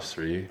there out of us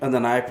 3. And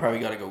then I probably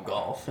got to go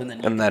golf, and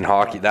then And then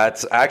hockey.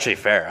 That's actually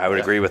fair. I would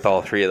agree with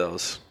all 3 of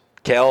those.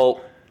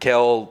 Kale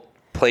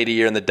played a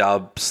year in the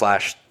dub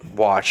 /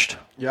 watched.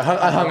 Yeah,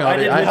 I hung out.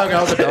 didn't I win. hung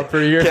out in the dub for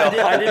a year.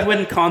 I did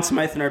win Conn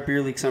Smythe in our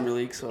beer league, summer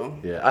league. So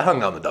Yeah, I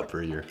hung out in the dub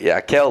for a year. Yeah,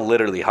 Kale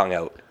literally hung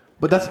out.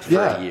 But that's a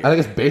year. I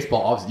think it's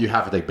baseball. Obviously, you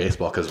have to take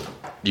baseball because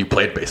you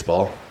played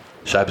baseball.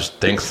 Scheibs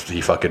thinks he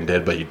fucking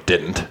did, but he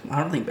didn't. I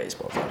don't think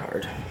baseball's that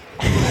hard.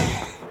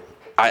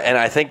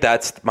 I think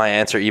that's my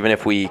answer. Even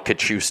if we could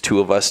choose 2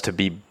 of us to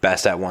be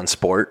best at one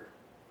sport,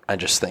 I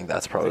just think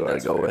that's probably what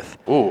I'd go with.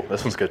 Ooh,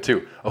 this one's good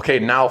too. Okay,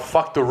 now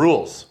fuck the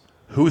rules.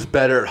 Who's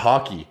better at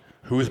hockey?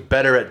 Who's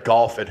better at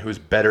golf? And who's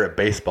better at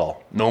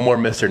baseball? No more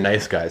Mr.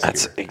 Nice Guys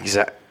That's here.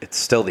 exact. It's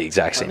still the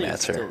exact I same think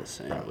it's answer. still the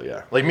same. Probably,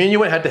 yeah. Like me and you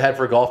went head to head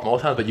for golf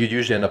most times, but you'd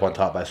usually end up on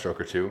top by a stroke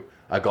or 2.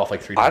 I golf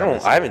like 3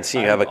 times. I haven't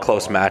seen you have a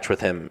close match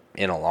with him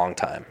in a long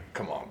time.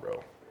 Come on,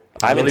 bro.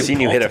 I haven't Literally seen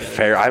you hit a bolted.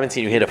 fair. I haven't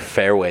seen you hit a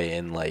fairway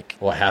in like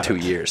Well, I haven't. 2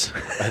 years.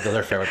 I hit the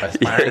other fairway by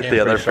You hit the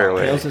other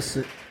fairway. Kale's just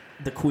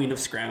the queen of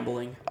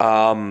scrambling.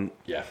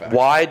 Yeah, fact.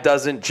 Why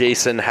doesn't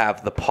Jason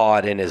have the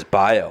pod in his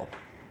bio?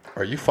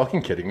 Are you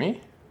fucking kidding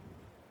me?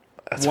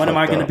 That's When am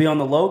I fucked going to up. be on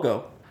the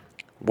logo?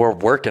 We're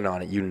working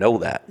on it. You know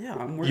that. Yeah,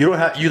 I'm working. You don't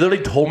have. You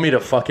literally told me to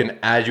fucking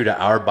add you to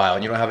our bio,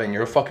 and you don't have it in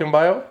your fucking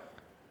bio.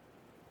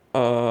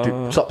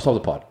 Dude, stop the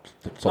pod.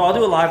 Stop No, I'll the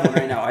do a pod. live one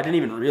right now. I didn't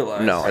even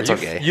realize. No, it's You-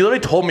 okay. You literally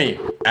told me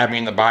add me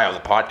in the bio of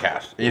the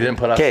podcast. And you didn't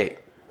put us. Okay,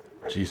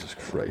 Jesus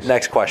Christ.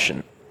 next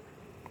question.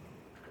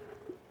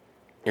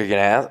 You're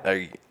gonna ask? Are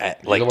you, You're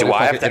like, the one do who I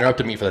have fucking to?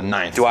 interrupted me for the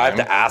 9th Do I have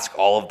time. to ask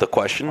all of the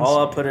questions?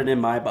 I'll put it in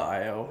my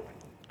bio.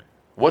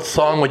 What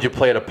song would you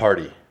play at a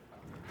party?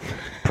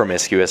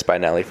 Promiscuous by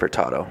Nelly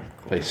Furtado.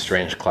 Play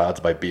Strange Clouds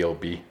by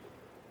B.O.B.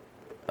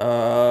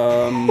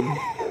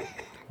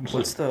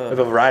 What's There's a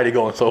the variety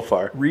going so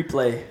far.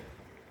 replay?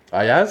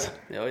 Ayaz?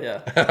 Oh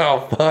yeah.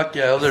 Oh, fuck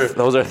yeah.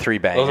 Those are 3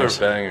 bangers. Those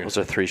are bangers. Those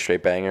are 3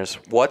 straight bangers.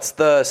 What's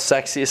the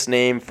sexiest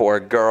name for a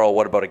girl?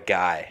 What about a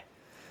guy?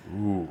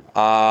 Ooh.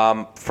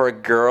 For a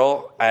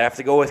girl, I have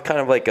to go with kind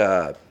of like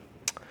a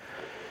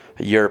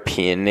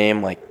European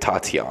name, like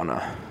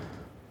Tatiana.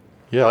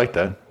 Yeah, I like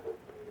that.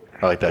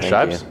 I like that.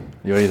 Scheibs?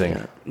 You what do you think?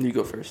 You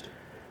go first.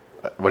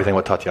 What do you think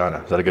about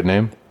Tatiana? Is that a good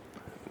name?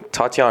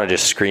 Tatiana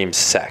just screams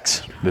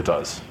sex. It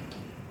does.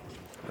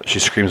 She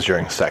screams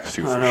during sex,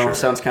 too, I for don't know. sure.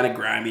 Sounds kind of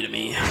grimy to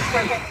me.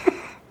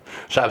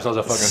 Scheibs knows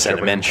a fucking Cinnamon.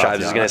 stripper named Scheibs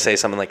is going to say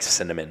something like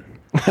cinnamon.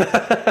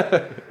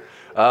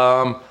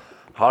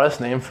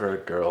 Hottest name for a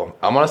girl.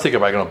 I'm honestly thinking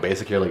about going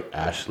basic here, like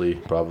Ashley,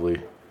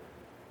 probably.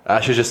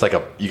 Ashley's just like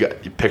you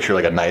picture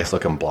like a nice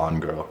looking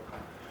blonde girl.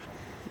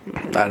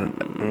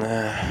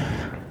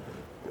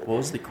 What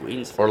was the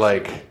queen's? Or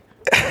like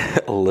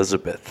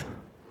Elizabeth.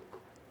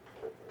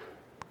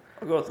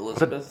 I'll go with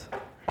Elizabeth.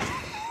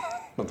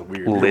 that's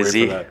weird.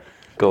 Lizzie. Weird for that.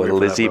 Go with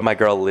Weird for Lizzie. that, My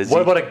girl Lizzie.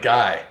 What about a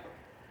guy?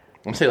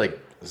 I'm gonna say like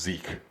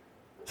Zeke.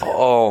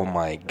 Oh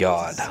my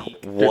God.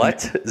 Zeke.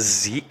 What?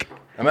 Zeke?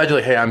 Imagine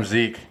like, hey, I'm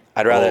Zeke.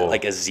 I'd rather Oh.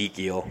 like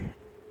Ezekiel.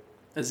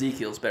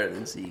 Ezekiel's better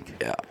than Zeke.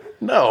 Yeah.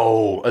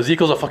 No,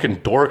 Ezekiel's a fucking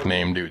dork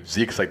name, dude.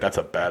 Zeke's like, that's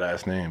a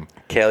badass name.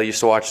 Kale used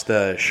to watch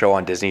the show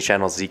on Disney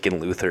Channel, Zeke and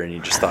Luther, and you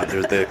just thought they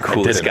were the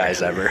coolest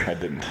guys actually. ever. I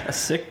didn't. A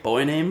sick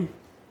boy name?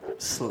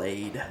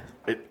 Slade.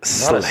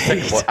 It's not a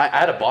sick Slade. boy. I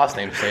had a boss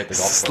named Slade at the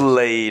golf club.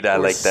 Slade, I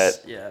like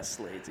that. Yeah,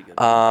 Slade's a good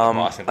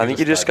Boston I think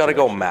you Jesus just got to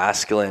Christ, go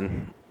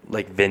masculine,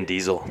 like Vin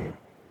Diesel.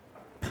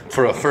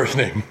 For a first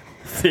name.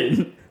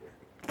 Finn.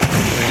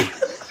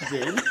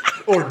 Vin?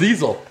 Or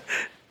Diesel.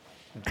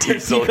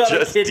 Diesel, You got a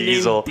just kid named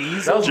Diesel.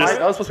 Diesel?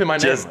 That was supposed to be my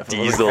name. Just if it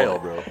wasn't Diesel. Fail,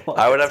 bro.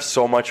 I would have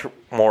so much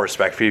more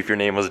respect for you if your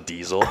name was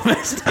Diesel.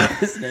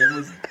 His name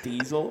was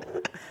Diesel.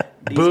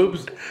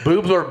 Diesel.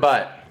 Boobs or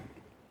butt?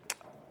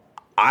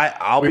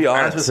 I'll be We've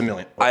answered honest. this a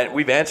million.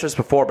 We've answered this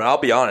before, but I'll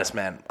be honest,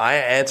 man. My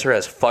answer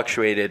has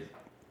fluctuated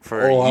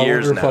for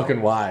years now.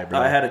 why, bro.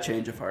 I had a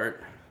change of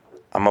heart.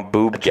 I'm a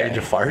boob guy. Change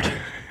of fart.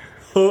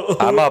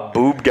 I'm a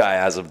boob guy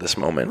as of this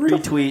moment.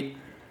 Retweet.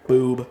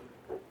 Boob.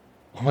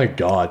 Oh my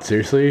god,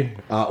 seriously?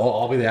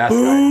 I'll be the ass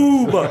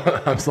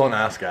guy. I'm still an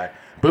ass guy.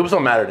 Boobs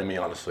don't matter to me,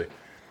 honestly.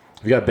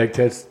 If you got big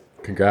tits,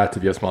 congrats.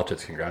 If you have small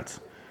tits, congrats.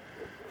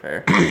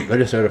 Fair. They're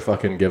just there to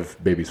fucking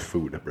give babies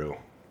food, bro.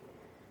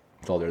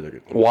 That's all they're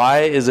doing.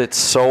 Why is it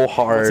so What's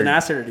hard? an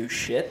ass there to do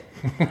shit?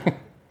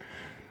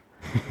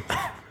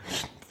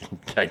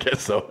 I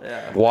guess so.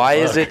 Yeah. Why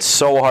is it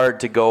so hard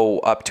to go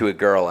up to a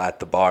girl at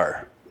the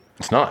bar?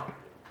 It's not.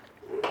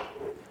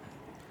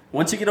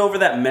 Once you get over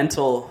that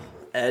mental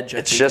edge,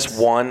 It's just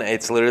one.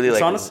 It's literally It's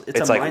like honest- it's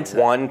it's a like mindset.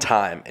 one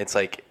time. It's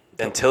like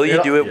until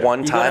you do it Yeah.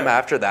 one You time. gotta-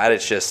 After that,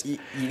 it's just You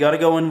got to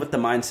go in with the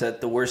mindset.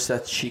 The worst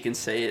that she can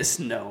say is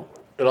no.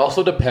 It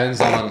also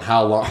depends on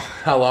how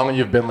long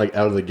you've been like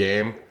out of the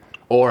game,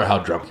 or how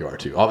drunk you are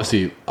too.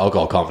 Obviously,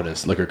 alcohol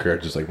confidence, liquor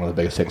courage is like one of the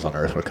biggest things on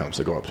earth when it comes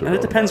to going up to. And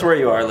it depends where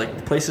you are. Like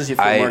the places you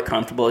feel I- more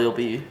comfortable, you'll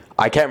be.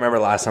 I can't remember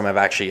last time I've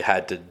actually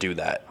had to do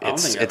that. I don't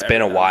think I've It's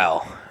been a ever done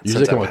while.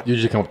 Usually since come, I've-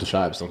 usually come up to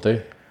Scheibs, don't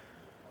they?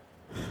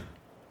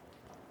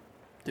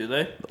 Do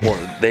they? Or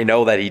they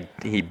know that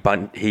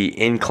he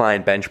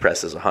incline bench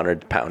presses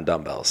 100-pound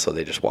dumbbells, so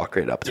they just walk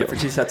right up to Yeah, for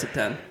him. 2 sets of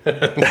 10.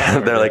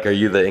 They're like, "Are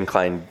you the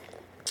incline?"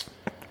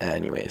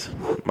 Anyways,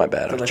 my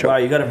bad. They're I like, choked. wow,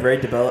 you got a very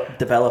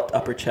developed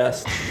upper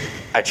chest.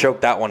 I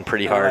choked that one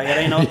pretty hard. Like, it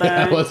ain't no thing.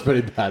 That was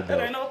pretty bad, It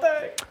though. ain't no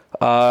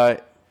thing.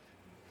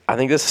 I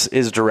think this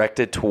is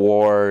directed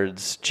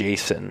towards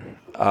Jason.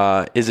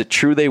 Is it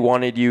true they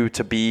wanted you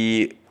to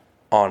be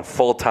on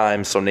full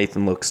time so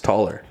Nathan looks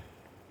taller?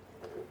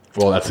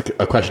 Well, that's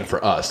a question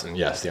for us, and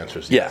yes, the answer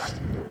is Yeah.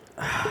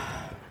 yes.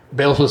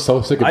 Bales was so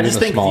sick of I being just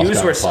the think smallest views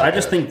guy were. on the I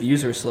just podcast. think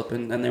views were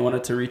slipping, and they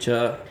wanted to reach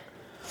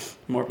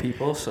more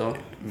people. So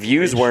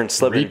Views weren't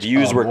slipping. reach,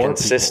 Views were more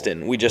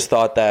consistent. We just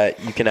thought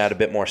that you can add a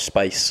bit more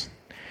spice.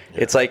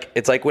 Yeah.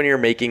 It's like when you're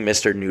making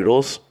Mr.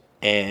 Noodles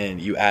and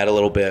you add a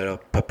little bit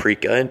of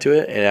paprika into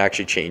it, and it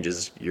actually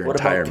changes your what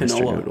entire about Mr.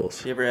 quinoa?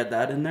 Noodles. You ever had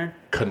that in there?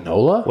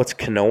 Canola? What's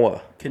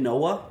quinoa?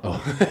 Quinoa?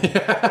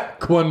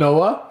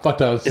 Quinoa? Fuck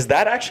that was. Is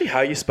that actually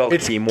how you spell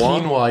It's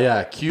quinoa? quinoa,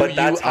 yeah. But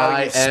that's how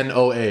you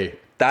Quinoa.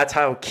 That's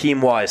how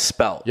quinoa is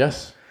spelled.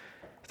 Yes.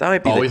 That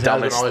might be Always the has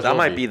been, dumbest. always That will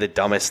might be. be the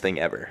dumbest thing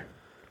ever.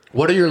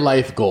 What are your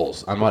life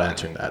goals? I'm not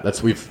answering that.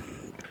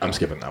 I'm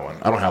skipping that one.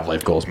 I don't have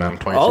life goals, man. I'm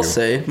 22. I'll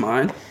say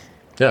mine.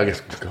 Yeah, I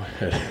guess go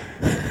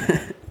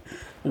ahead.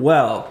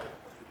 Well,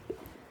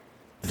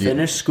 you-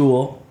 finish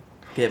school,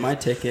 get my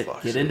ticket,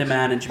 get into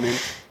management,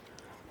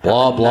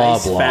 Blah, have a blah,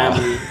 nice blah.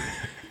 family,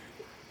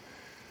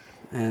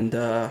 and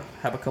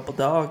have a couple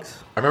dogs.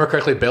 I remember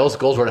correctly, Bale's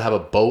goals were to have a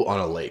boat on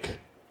a lake.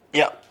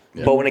 Yeah.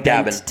 Bow in a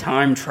cabin. It's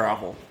time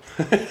travel.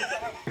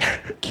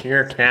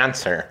 Cure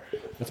cancer.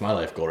 That's my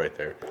life goal right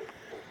there.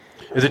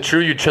 Is it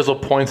true you chisel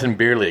points in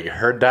beer league?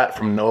 Heard that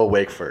from Noah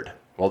Wakeford.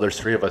 Well, there's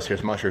three of us here,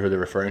 so I'm not sure who they're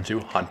referring to.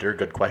 Hunter,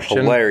 good question.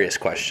 Hilarious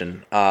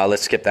question.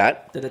 Let's skip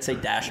that. Did it say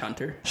Dash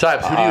Hunter?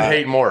 Scheibs, who do you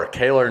hate more,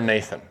 Kale or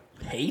Nathan?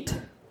 Hate?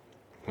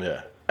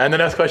 Yeah. And the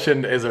next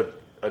question is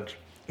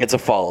It's a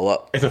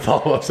follow-up. it's a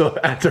follow-up, so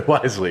answer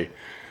wisely.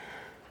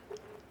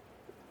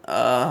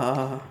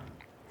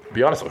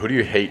 Be honest, who do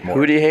you hate more?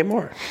 Who do you hate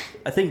more?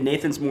 I think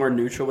Nathan's more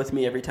neutral with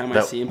me every time I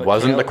That see him. But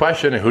wasn't Kale, the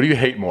question. Who do you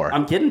hate more?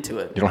 I'm getting to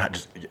it. You don't have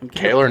just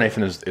Kale or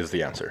Nathan is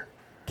the answer.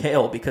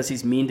 Kale, because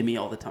he's mean to me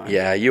all the time.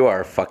 Yeah, you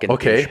are a fucking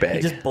Okay. douchebag.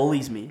 He just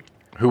bullies me.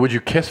 Who would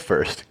you kiss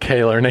first,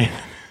 Kale or Nathan?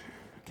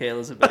 Kale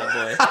is a bad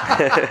boy.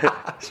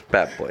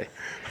 Bad boy.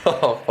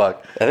 Oh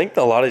fuck. I think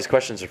a lot of these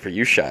questions are for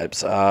you,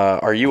 Scheibs.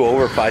 Are you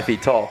over 5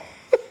 feet tall?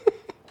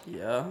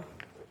 Yeah.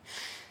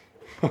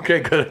 Okay,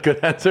 good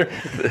answer.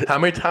 How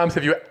many times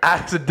have you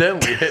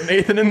accidentally hit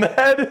Nathan in the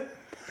head?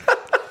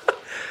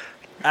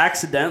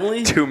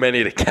 Accidentally? Too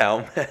many to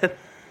count, man.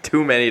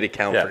 Too many to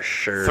count for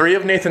sure. 3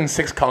 of Nathan's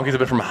 6 conkies have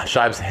been from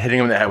Scheibs hitting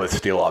him in the head with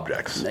steel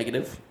objects.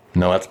 Negative.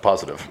 No, that's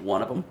positive.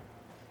 One of them.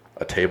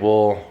 A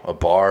table, a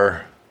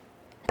bar,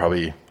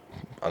 probably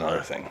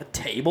another thing. A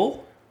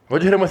table?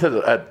 What'd you hit him with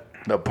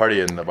at the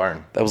party in the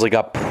barn? That was like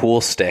a pool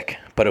stick,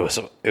 but it was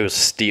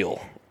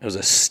steel. It was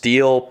a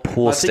steel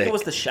pool I stick. think it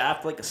was the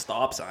shaft like a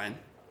stop sign.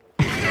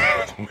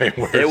 Way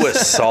worse. It was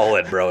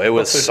solid, bro. It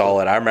was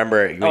solid. I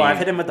remember. I've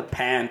hit him with a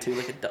pan too,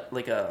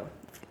 like a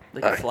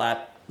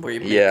flat where you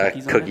make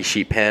cookie on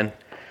sheet pan.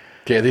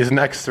 Okay, these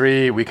next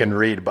 3 we can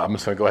read, but I'm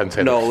just going to go ahead and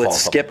say No, they're let's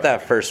false off skip the bat.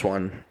 that first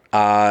one.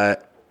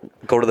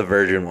 Go to the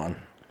virgin one.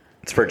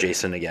 It's for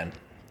Jason again.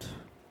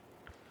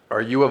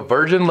 Are you a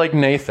virgin like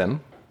Nathan,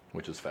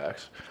 which is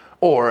facts,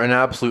 or an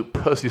absolute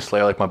pussy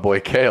slayer like my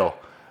boy Kale,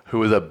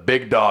 who is a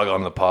big dog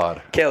on the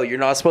pod? Kale, you're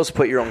not supposed to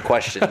put your own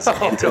questions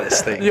into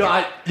this thing.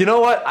 You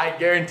know what? I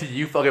guarantee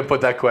you fucking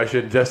put that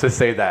question just to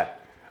say that.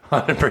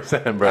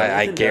 100%, bro. I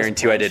Nathan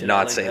guarantee you I does did plan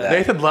not shit say like that.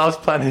 Nathan loves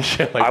planning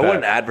shit like I that.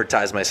 wouldn't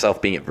advertise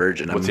myself being a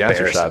virgin. What's I'm the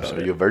answer, embarrassed Scheibs?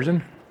 about Are you a it.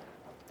 virgin?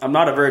 I'm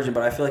not a virgin,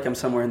 but I feel like I'm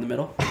somewhere in the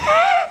middle.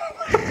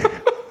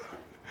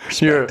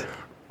 You're,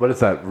 what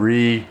is that?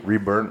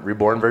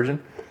 Reborn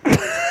virgin?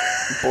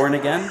 Born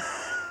again?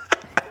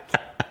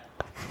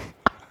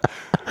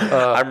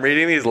 I'm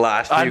reading these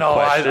last few I know.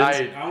 questions.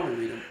 I want to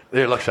read them.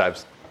 Here, look,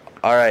 Scheibs.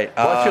 All right.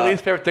 What's your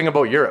least favorite thing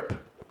about Europe?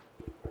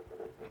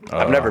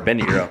 I've never been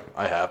to Europe.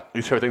 I have.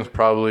 Least favorite thing's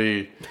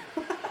probably...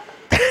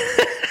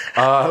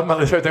 my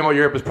least favorite thing about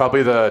Europe is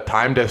probably the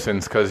time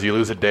distance, because you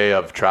lose a day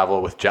of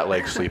travel with jet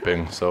lag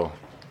sleeping, so...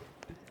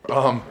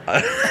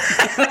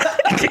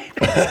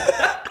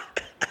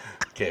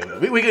 Okay,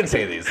 we can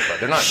say these, but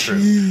they're not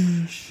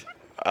true.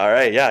 All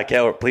right. Yeah,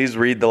 Kale, please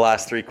read the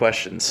last 3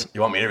 questions.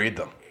 You want me to read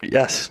them?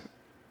 Yes.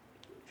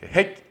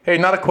 Hey,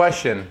 not a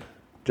question.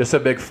 Just a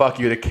big fuck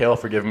you to Kale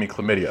for giving me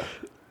chlamydia.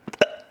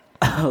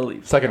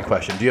 Holy. Second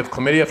question. Do you have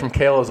chlamydia from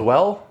Kale as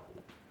well?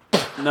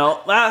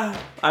 No, I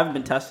haven't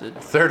been tested.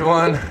 Third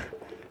one.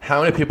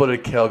 How many people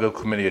did Kale give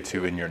chlamydia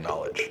to in your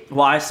knowledge?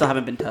 Well, I still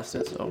haven't been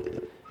tested, so.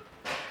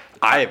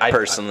 I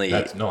personally...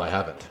 No, I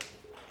haven't.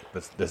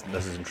 This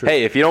isn't true.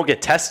 Hey, if you don't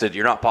get tested,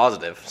 you're not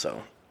positive,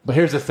 so... But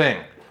here's the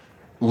thing.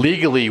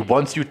 Legally,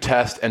 once you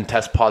test and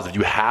test positive,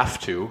 you have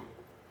to,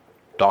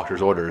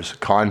 doctor's orders,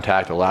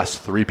 contact the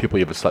last 3 people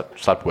you've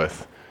slept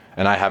with.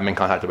 And I haven't been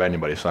contacted by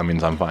anybody, so that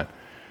means I'm fine.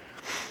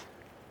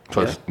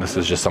 So this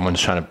is just someone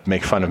trying to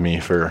make fun of me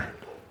for,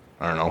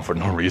 I don't know, for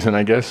no reason,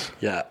 I guess.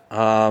 Yeah.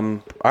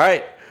 All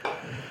right.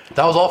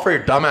 That was all for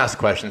your dumbass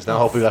questions. Now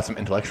hopefully we got some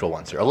intellectual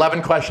ones here.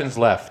 11 questions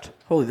left.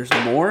 Holy, there's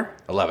more?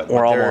 11.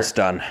 We're But they're- almost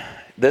done.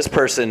 This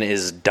person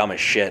is dumb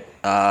as shit.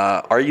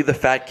 Are you the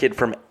fat kid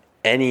from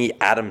any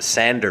Adam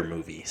Sandler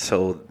movie?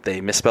 So they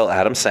misspelled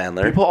Adam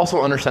Sandler. People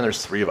also understand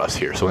there's 3 of us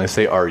here, so when they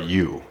say "are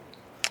you,"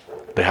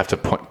 they have to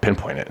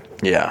pinpoint it.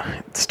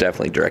 Yeah, it's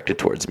definitely directed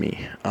towards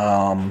me.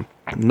 No,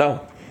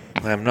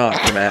 I'm not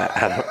from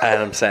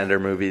Adam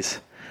Sandler movies.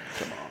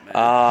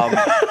 All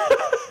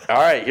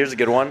right, here's a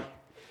good one.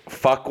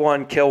 Fuck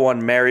one, kill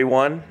one, marry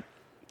one.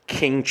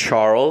 King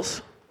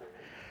Charles,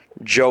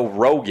 Joe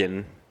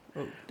Rogan,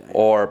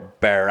 or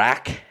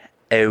Barack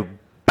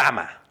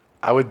Obama.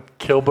 I would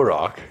kill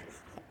Barack.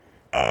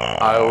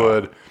 I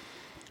would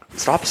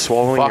Stop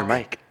swallowing Fuck. your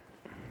mic.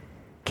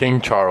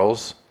 King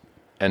Charles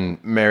and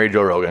marry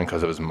Joe Rogan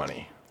because of his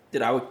money.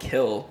 Dude, I would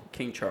kill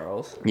King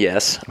Charles.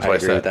 Yes, That's I what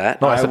agree said. with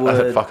that. No, I said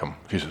would- fuck him.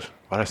 Jesus.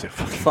 Why did I say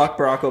fuck him? Fuck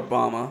Barack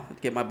Obama,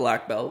 get my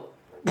black belt,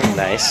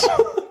 Nice.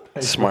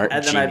 Smart.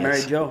 and then I'd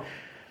marry genius. Joe.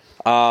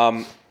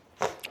 I'm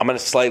going to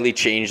slightly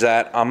change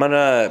that. I'm going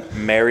to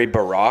marry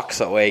Barack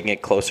so that way I can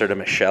get closer to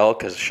Michelle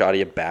because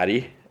Shotty a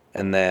baddie.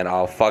 And then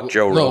I'll fuck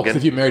Joe No, Rogan. because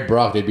if you married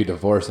Barack, they'd be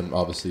divorced and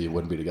obviously you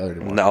wouldn't be together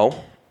anymore.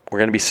 No, we're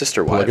going to be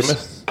sister wives.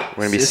 Polygamists? We're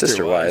going to be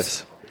sister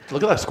wives.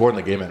 Look at that score in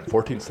the game, man.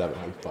 14-7.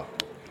 Holy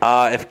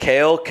fuck. If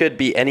Kale could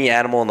be any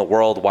animal in the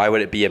world, why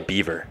would it be a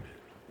beaver?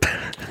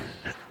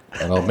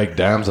 And I'll make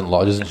dams and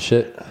lodges and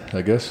shit,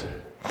 I guess.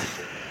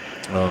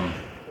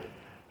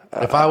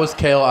 If I was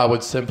Kale, I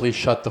would simply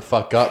shut the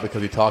fuck up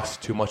because he talks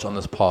too much on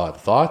this pod.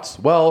 Thoughts?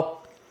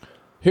 Well,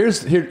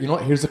 here's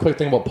the quick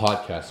thing about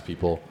podcasts,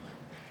 people.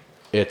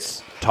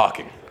 It's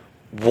talking.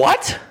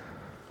 What?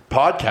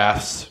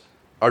 Podcasts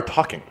are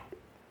talking.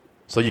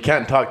 So you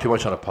can't talk too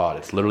much on a pod.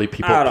 It's literally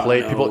people I don't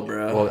play know, people.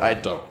 bro. Well, I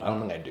don't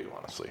think I do,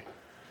 honestly.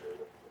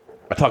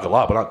 I talk a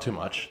lot, but not too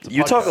much.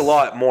 You talk a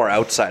lot more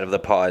outside of the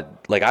pod.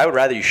 Like, I would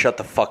rather you shut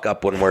the fuck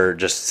up when we're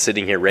just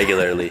sitting here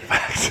regularly.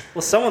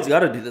 Well, someone's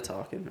got to do the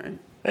talking, right?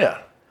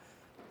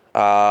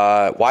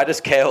 Yeah. Why does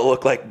Kale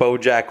look like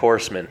BoJack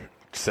Horseman?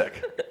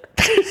 Sick.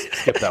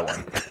 Skip that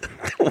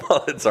one.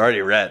 Well, it's already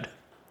red.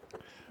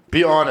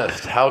 Be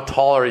honest. How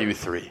tall are you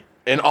 3?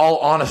 In all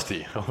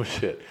honesty. Oh,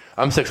 shit.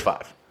 I'm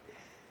 6'5".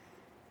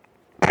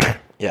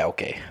 Yeah,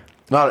 okay.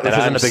 Not, this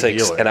isn't a big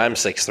deal. And I'm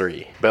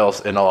 6'3".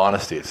 Bells, in all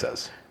honesty, it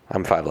says.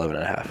 I'm 5'11 and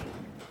a half.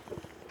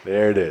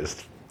 There it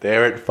is.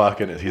 There it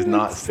fucking is. He's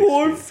not 6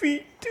 4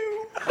 feet. feet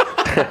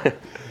 2.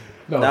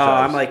 No,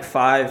 I'm like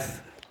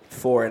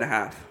 5'4" and a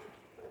half.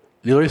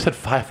 You literally said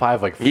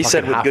 5'5", like He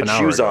said with half good an hour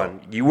shoes ago.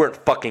 on. You weren't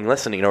fucking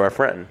listening to our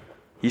friend.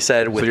 He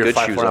said with So you're good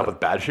 5'4" shoes and a half on. with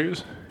bad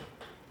shoes?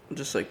 I'm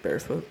just like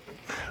barefoot.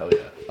 Hell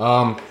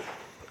yeah.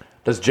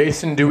 Does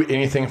Jason do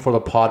anything for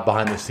the pod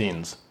behind the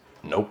scenes?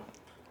 Nope.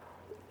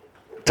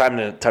 Time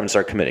to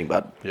start committing,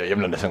 bud. Yeah, you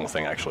haven't done a single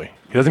thing, actually.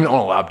 He doesn't even own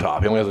a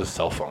laptop. He only has his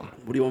cell phone.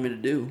 What do you want me to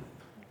do?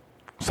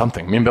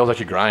 Something. Me and Bill's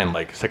actually grind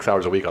like 6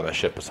 hours a week on that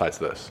shit besides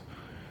this.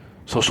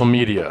 Social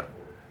media.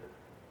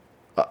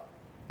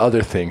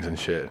 Other things and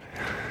shit.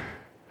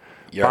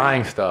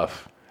 Buying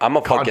stuff. I'm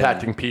a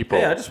contacting people.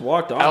 Hey, I just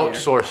walked on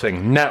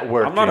outsourcing,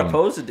 networking. I'm not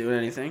opposed to doing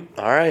anything.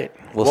 All right.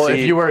 Well, see.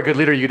 if you were a good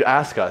leader, you'd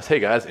ask us, hey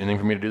guys, anything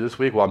for me to do this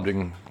week while I'm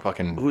doing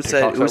fucking Who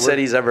TikToks said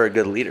he's ever a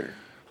good leader?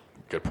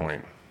 Good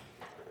point.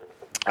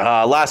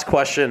 Last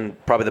question,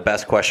 probably the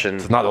best question.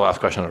 It's not the last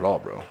question at all,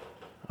 bro.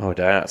 Oh,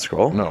 did I not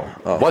scroll? No.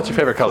 Oh. What's your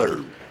favorite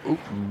color?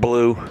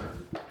 Blue.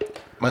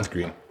 Mine's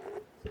green.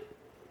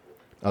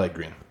 I like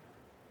green.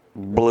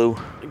 Blue.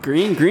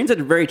 Green's a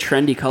very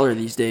trendy color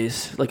these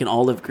days, like an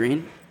olive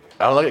green.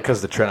 I don't like it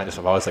because the trend.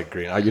 I've always like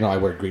green. I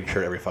wear a green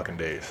shirt every fucking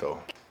day.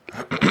 So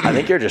I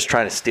think you're just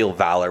trying to steal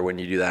valor when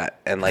you do that,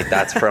 and like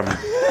that's from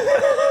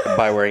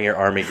by wearing your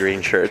army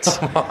green shirts.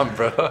 come on,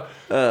 bro.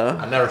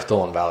 I've never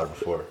stolen valor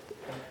before.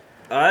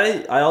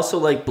 I also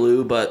like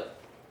blue, but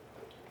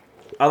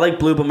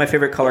my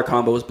favorite color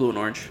combo is blue and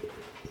orange.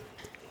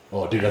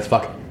 Oh, dude, that's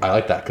fucking. I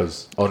like that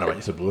because. Oh no,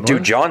 you said blue and Dude,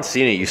 orange. John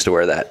Cena used to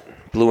wear that.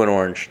 Blue and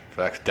orange.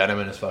 Facts. Denim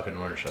in his fucking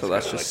orange. So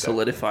that's just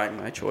solidifying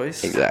my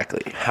choice.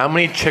 Exactly. How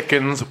many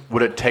chickens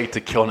would it take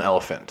to kill an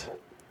elephant?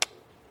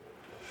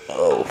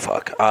 Oh,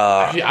 fuck.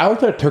 Actually, I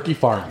worked at a turkey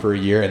farm for a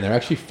year, and they're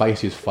actually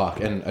feisty as fuck.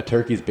 And a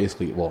turkey is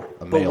basically, a male.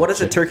 But what does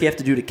a chicken. turkey have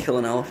to do to kill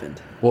an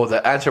elephant? Well,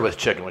 the answer was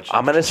chicken. Which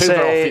I'm gonna chickens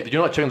are all say- do you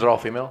know what chickens are all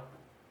female?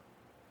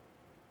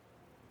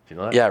 Do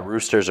you know that? Yeah,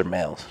 roosters are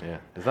males. Yeah.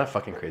 Isn't that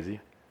fucking crazy?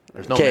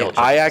 There's no Okay, male chickens.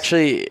 I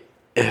actually,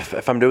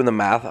 if I'm doing the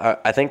math,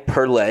 I think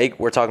per leg,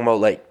 we're talking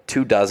about like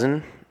 2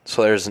 dozen.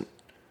 So there's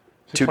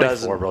 2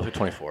 dozen. 24, bro.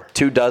 24.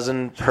 2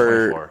 dozen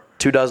per 24.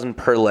 2 dozen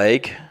per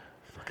leg.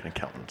 Fucking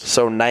accountants.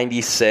 So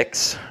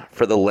 96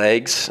 for the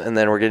legs, and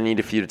then we're gonna need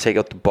a few to take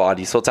out the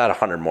body. So it's at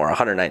 100 more,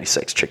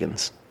 196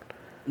 chickens.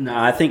 No,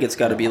 I think it's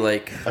got to be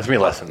like That's gonna be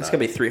less than it's that.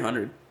 got to be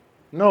 300.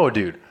 No,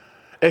 dude.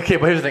 Okay,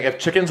 but here's the thing: if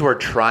chickens were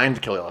trying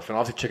to kill the elephant,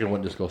 obviously chicken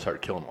wouldn't just go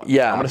start killing one.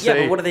 Yeah. I'm gonna Yeah,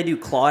 say but what do they do?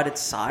 Claw at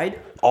its side?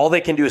 All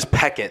they can do is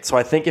peck it. So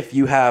I think if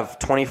you have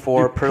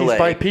 24 per piece leg,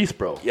 by piece,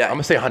 bro. Yeah. I'm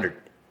gonna say 100.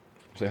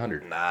 Say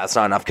 100. nah, that's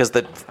not enough because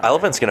the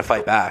elephant's gonna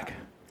fight back.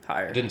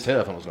 Higher. I didn't say the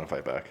elephant was gonna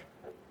fight back.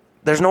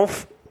 There's no.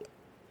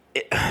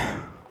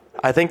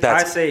 I think I'd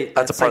that's say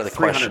that's a part like of the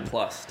question. 300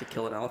 plus to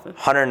kill an elephant.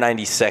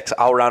 196.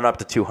 I'll round up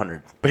to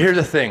 200. But here's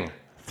the thing: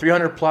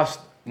 300 plus.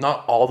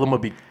 Not all of them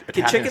would be attacking at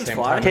the chickens same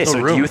fly? time. Okay, There's no so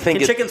do room. you think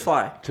Can chickens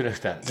fly? to an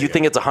extent? you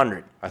think it's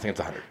 100? I think it's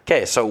 100.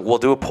 Okay, so we'll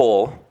do a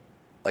poll.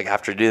 Like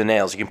after you do the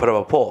nails, you can put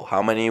up a poll.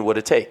 How many would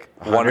it take?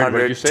 100, what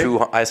did you say?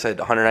 200. I said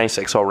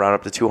 196. So I'll round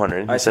up to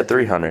 200. I I said said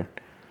 300.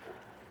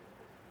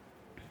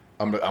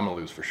 I'm gonna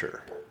lose for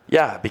sure.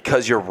 Yeah,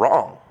 because you're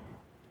wrong.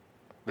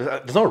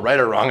 There's no right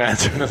or wrong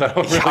answer in this. I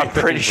don't really I'm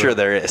pretty think, sure but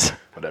there is.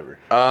 Whatever.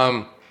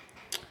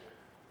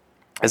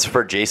 It's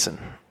for Jason.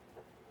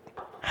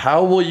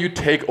 How will you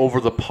take over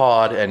the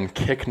pod and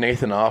kick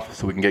Nathan off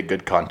so we can get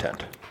good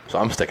content? So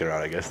I'm sticking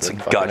around, I guess. It's a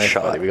Fucking gut nice,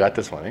 shot. buddy. We got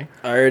this one, eh?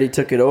 I already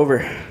took it over.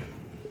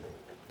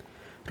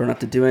 Don't have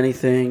to do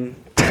anything.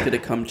 Just gonna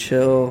come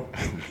chill.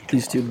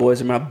 These 2 boys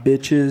are my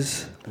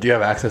bitches. Do you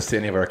have access to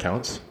any of our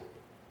accounts?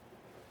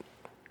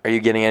 Are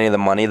you getting any of the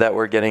money that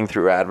we're getting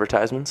through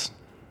advertisements?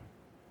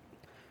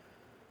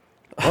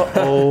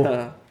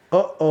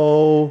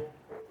 Uh-oh.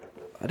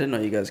 I didn't know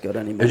you guys got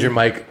any money. Is your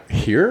mic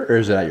here or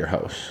is it at your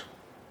house?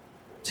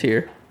 It's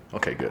here.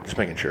 Okay, good. Just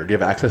making sure. Do you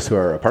have access to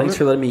our apartment? Thanks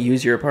for letting me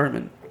use your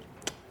apartment.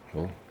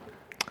 Well,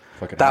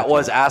 fucking That hack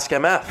was it.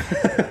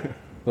 ASK.MF.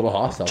 Little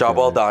hostile. Job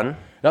well done.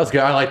 That was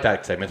good. I like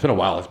that segment. It's been a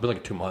while. It's been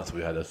like 2 months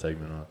we had that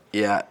segment on.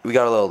 Yeah, we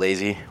got a little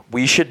lazy.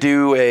 We should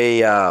do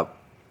a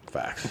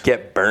Facts.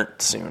 get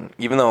burnt soon,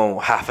 even though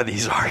half of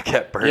these are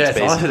get burnt. Yeah, it's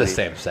honestly the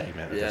basically. same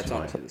segment. Yeah, it's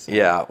honestly the same.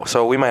 Yeah,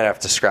 so we might have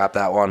to scrap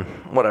that one.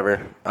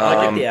 Whatever. I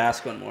like the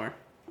Ask one more.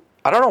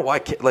 I don't know why,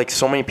 like,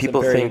 so many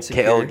people very think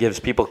insecure. kale gives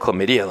people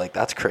chlamydia. Like,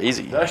 that's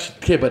crazy.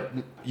 Okay, but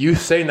you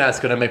saying that's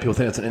going to make people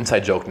think it's an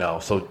inside joke now.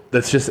 So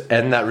let's just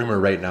end that rumor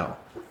right now.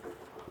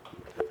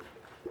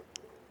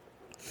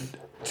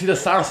 See, the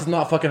silence does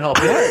not fucking help.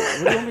 What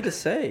do you want me to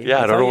say?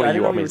 Yeah, I don't know what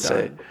you want me were to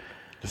say. done.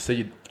 Just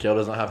say kale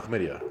does not have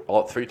chlamydia.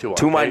 All 3, 2, 1.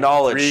 To my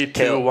knowledge, 3, 2,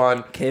 kale-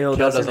 1. Kale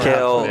does doesn't not have have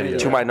Kale, chlamydia.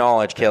 to my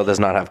knowledge, kale does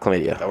not have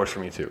chlamydia. That works for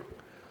me too.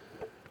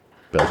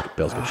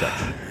 Bill's good check.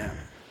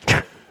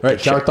 All right,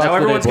 shower thoughts Now for the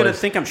everyone's day, going to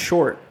boys. think I'm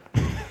short.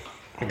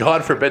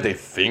 God forbid they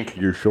think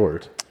you're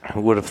short.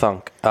 Who would have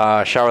thunk?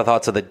 Shower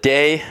thoughts of the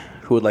day.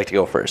 Who would like to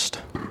go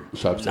first?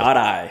 Shabs, Not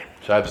I.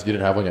 Shabs, you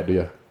didn't have one yet, do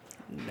you?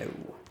 No.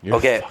 You're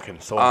Okay.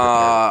 fucking so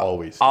unprepared,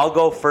 always. I'll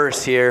go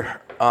first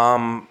here.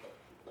 How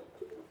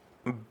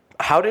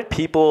did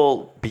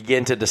people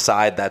begin to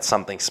decide that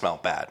something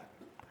smelled bad?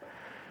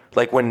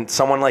 Like when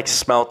someone like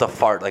smelt a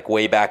fart like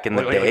way back in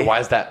the day. Wait, why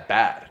is that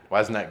bad? Why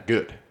isn't that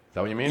good? Is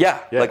that what you mean? Yeah.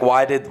 Like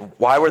why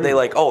were they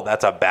like, oh,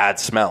 that's a bad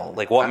smell?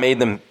 Like what made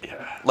them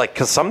like,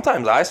 because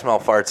sometimes I smell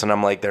farts and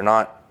I'm like, they're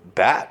not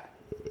bad.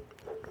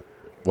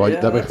 Well,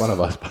 Yeah, that makes that's- fun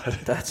of us, but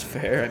That's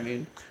fair. I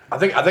mean, I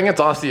think it's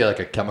honestly like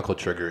a chemical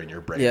trigger in your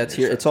brain. yeah,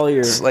 it's all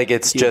your. It's like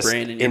it's your just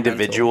brain and your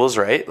individuals,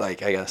 right?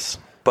 Like I guess.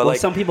 But Well, like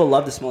some people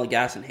love the smell of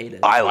gas and hate it.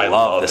 I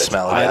love the it.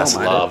 smell of I gas.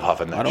 don't mind love it.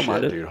 huffing that I don't shit,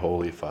 mind it. dude.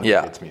 Holy fuck. Yeah.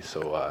 It gets me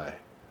so high.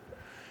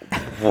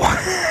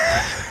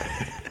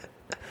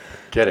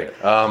 Kidding.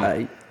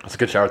 That's a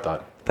good shower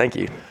thought. Thank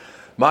you.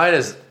 Mine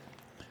is,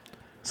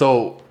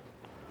 so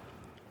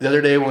the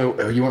other day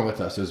when you went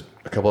with us, there was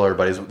a couple of our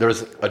buddies. There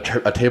was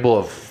a table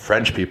of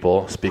French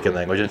people speaking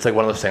language. And it's like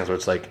one of those things where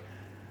it's like,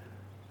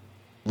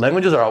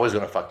 languages are always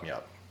going to fuck me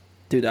up.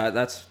 Dude,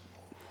 that's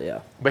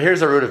yeah. But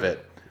here's the root of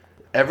it.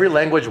 Every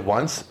language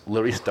once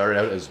literally started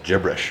out as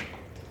gibberish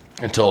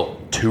until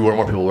 2 or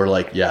more people were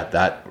like, yeah,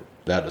 that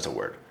is a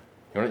word.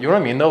 You know what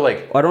I mean, though?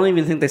 Like, I don't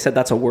even think they said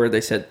that's a word.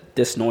 They said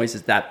this noise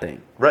is that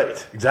thing.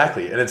 right,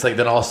 exactly. And it's like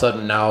then all of a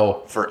sudden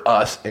now for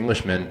us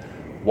Englishmen,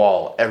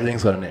 wall,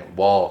 everything's got a name.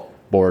 Wall,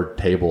 board,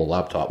 table,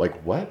 laptop. Like,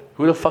 what?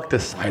 Who the fuck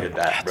decided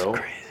that, bro?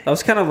 That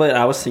was kind of what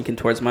I was thinking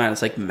towards mine.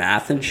 It's like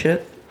math and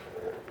shit.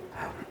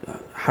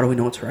 How do we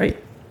know it's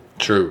right?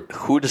 True.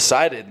 Who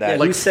decided that? Yeah,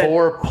 Like who said-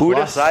 4 who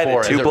plus decided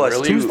 4. 2 Is it plus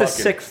really 2? Who's the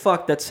fucking- sick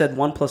fuck that said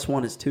 1 +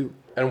 1 is 2?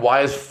 And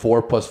why is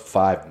 4 +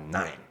 5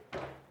 9?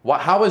 Why,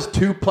 how is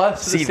 2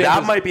 plus? See, the same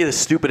that as- might be the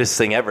stupidest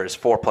thing ever is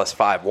 4 +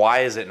 5. Why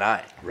is it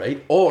 9?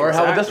 right. Or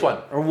how about this one?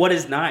 Or what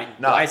is 9?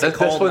 No, Why is it this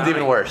called one's 9?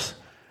 even worse.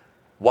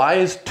 Why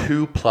is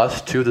 2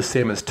 + 2 the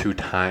same as 2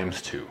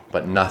 × 2,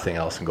 but nothing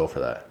else can go for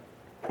that?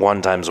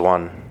 1 ×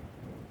 1.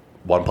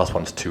 1 +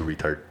 1's 2,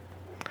 retard.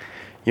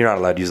 You're not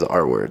allowed to use the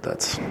R word.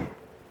 That's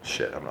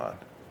Shit, I'm not.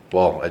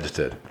 Well, I just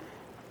did.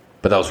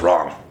 But that was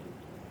wrong.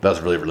 That was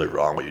really, really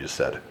wrong what you just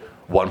said.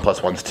 1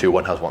 + 1's 2,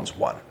 1 × 1's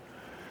 1.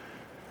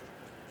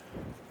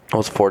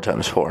 what's 4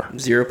 × 4?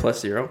 0 +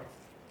 0.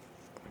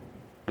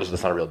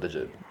 That's not a real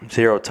digit.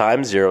 0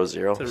 times 0,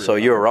 0. a So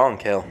real you were wrong,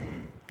 Kale.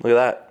 Look at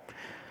that.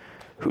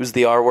 Who's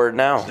the R word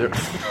now?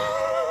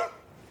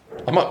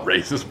 I'm not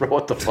racist, bro.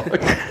 What the fuck?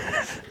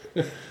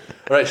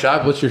 All right,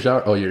 Shab, what's your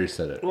shower? Oh, you already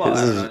said it. Well,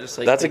 I don't know, just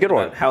like that's a think good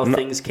one. about How No.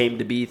 things came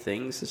to be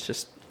things. It's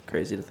just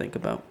crazy to think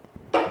about.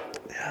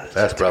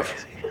 That's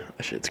rough.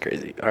 That shit's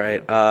crazy. All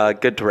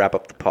right. Good to wrap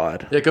up the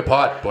pod. Yeah, good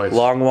pot, boys.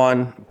 Long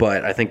one,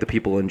 but I think the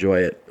people enjoy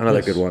it.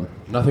 Another good one.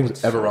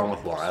 Nothing's ever wrong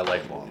with long. I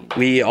like long.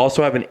 We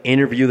also have an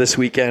interview this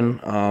weekend.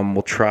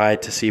 We'll try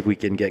to see if we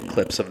can get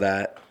clips of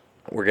that.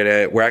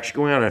 We're actually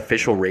going on an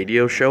official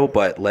radio show,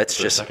 but let's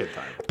the just second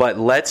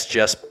time. let's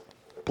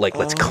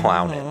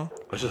clown it.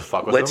 Let's just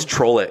fuck with Let's them.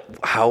 troll it.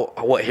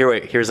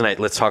 Here's the night.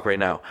 Let's talk right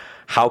now.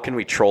 How can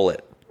we troll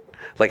it?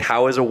 Like,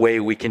 how is a way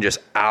we can just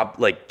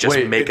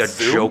Wait, make a it's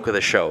Zoom? joke of the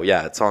show?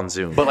 Yeah, it's on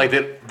Zoom. But like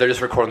they're just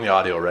recording the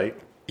audio, right?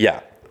 Yeah.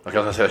 Like I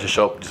was gonna say, I should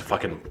show up just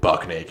fucking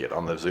buck naked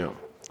on the Zoom.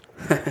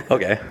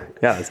 Okay.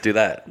 Yeah, let's do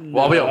that.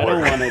 Well, I'll be at I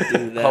don't work. want to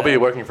do that. I'll be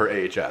working for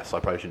AHS, so I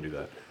probably shouldn't do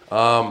that.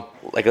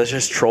 Like, let's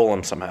just troll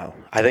them somehow.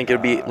 I think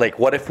it'd be like,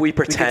 what if we We could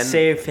pretend?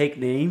 say fake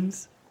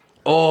names.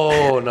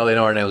 Oh no, they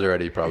know our names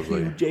already,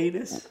 probably.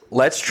 Janus.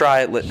 Let's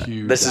try.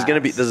 Huge This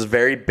is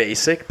very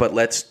basic, but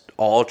let's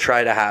all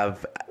try to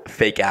have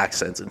fake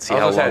accents and see I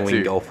how was gonna long say we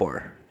can too. go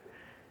for.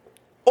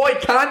 Oi,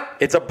 cunt!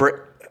 It's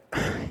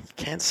you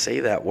can't say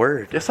that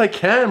word. Yes, I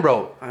can,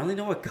 bro. I only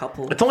know a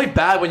couple. It's only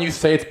bad when you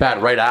say it's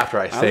bad right after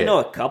I I say only it. know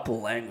a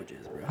couple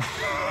languages, bro.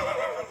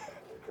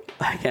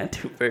 I can't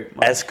do very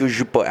much. Est-ce que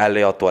je peux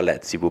aller aux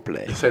toilettes, s'il vous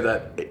plaît? You say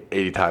that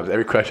 80 times.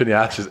 Every question you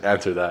ask, just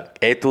answer that.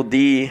 Et tu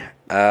dis,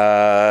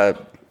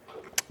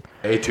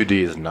 A to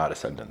D is not a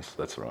sentence.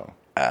 That's wrong.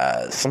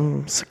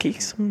 some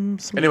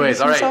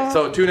Anyways, all right.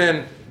 So tune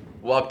in.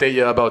 We'll update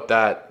you about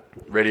that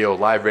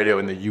live radio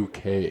in the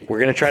UK. we're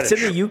gonna try It's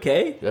to. in the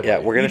UK. Yeah,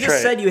 we're gonna You try.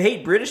 just said you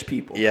hate British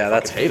people. yeah,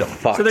 that's hate 'em.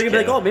 fucked. So they're gonna be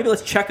like, Kale. oh, maybe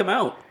let's check them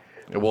out.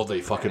 Well,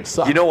 they fucking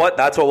suck. You know what?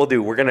 That's what we'll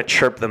do. We're gonna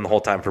chirp them the whole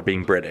time for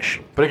being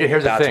British. But again,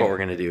 here's the thing. That's what we're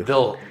gonna do.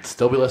 They'll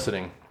still be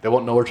listening. They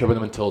won't know we're chirping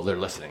them until they're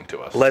listening to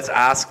us. Let's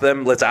ask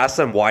them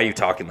why are you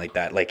talking like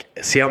that. Like,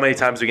 see how many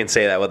times we can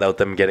say that without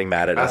them getting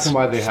mad at us. Ask them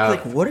why they have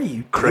Like, what are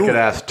you cricket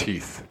ass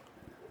teeth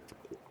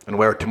and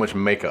wear too much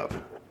makeup.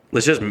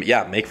 Let's just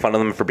make fun of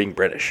them for being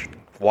British.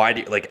 Why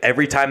do you, like,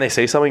 every time they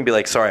say something, be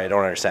like, sorry, I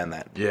don't understand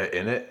that. Yeah,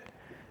 in it.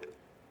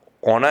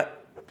 On it.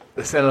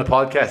 Let's end the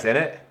podcast in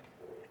it.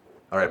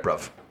 All right,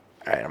 bruv.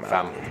 All right, I'm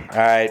Fam. out. All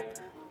right.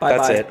 Bye-bye.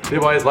 That's it. See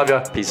you boys. Love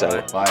ya. Peace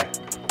out. Bye.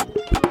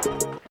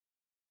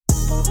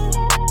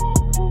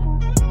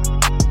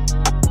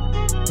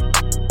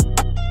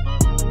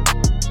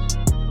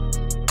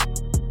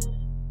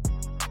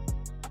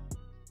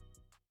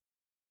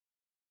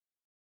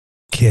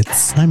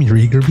 Kids, I'm your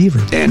eager beaver.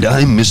 And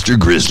I'm Mr.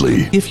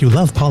 Grizzly. If you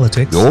love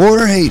politics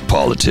Or hate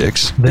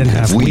politics, then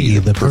have we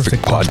the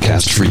perfect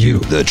podcast for you.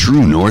 The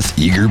True North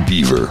Eager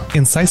Beaver.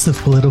 incisive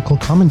political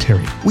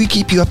commentary, We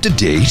keep you up to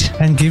date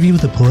and give you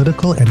the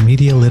political and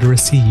media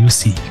literacy you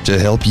seek. to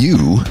help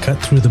you.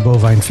 Cut through the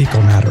bovine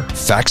fecal matter.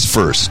 Facts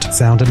first.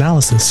 Sound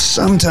analysis.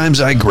 Sometimes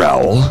I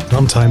growl.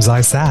 Sometimes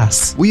I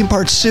sass. We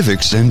impart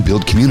civics and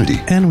build community.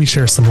 And we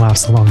share some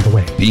laughs along the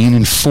way. Being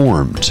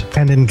informed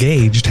And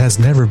engaged has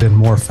never been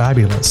more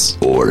fabulous.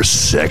 or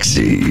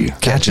sexy.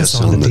 Catch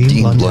us on the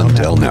Dean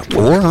Blundell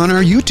Network or on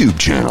our YouTube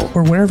channel.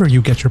 Or wherever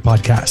you get your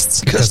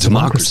podcasts. Because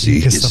democracy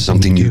is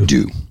something you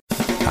do.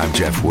 I'm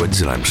Jeff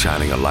Woods, and I'm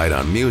shining a light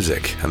on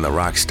music and the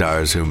rock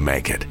stars who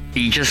make it.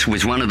 He just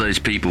was one of those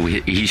people,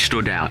 he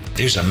stood out.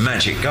 He was a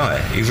magic guy.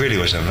 He really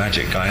was a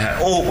magic guy.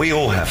 We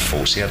all have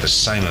faults. He had the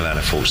same amount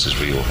of faults as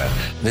we all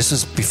have. This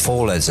was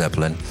before Led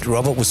Zeppelin.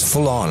 Robert was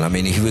full on. I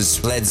mean, he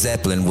was Led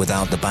Zeppelin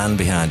without the band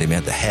behind him. He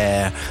had the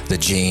hair, the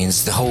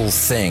jeans, the whole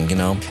thing, you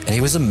know. And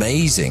he was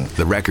amazing.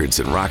 The Records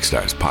and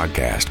Rockstars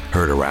podcast,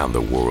 heard around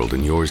the world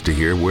and yours to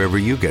hear wherever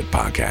you get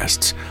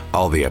podcasts.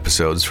 All the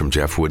episodes from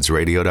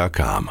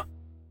JeffWoodsRadio.com.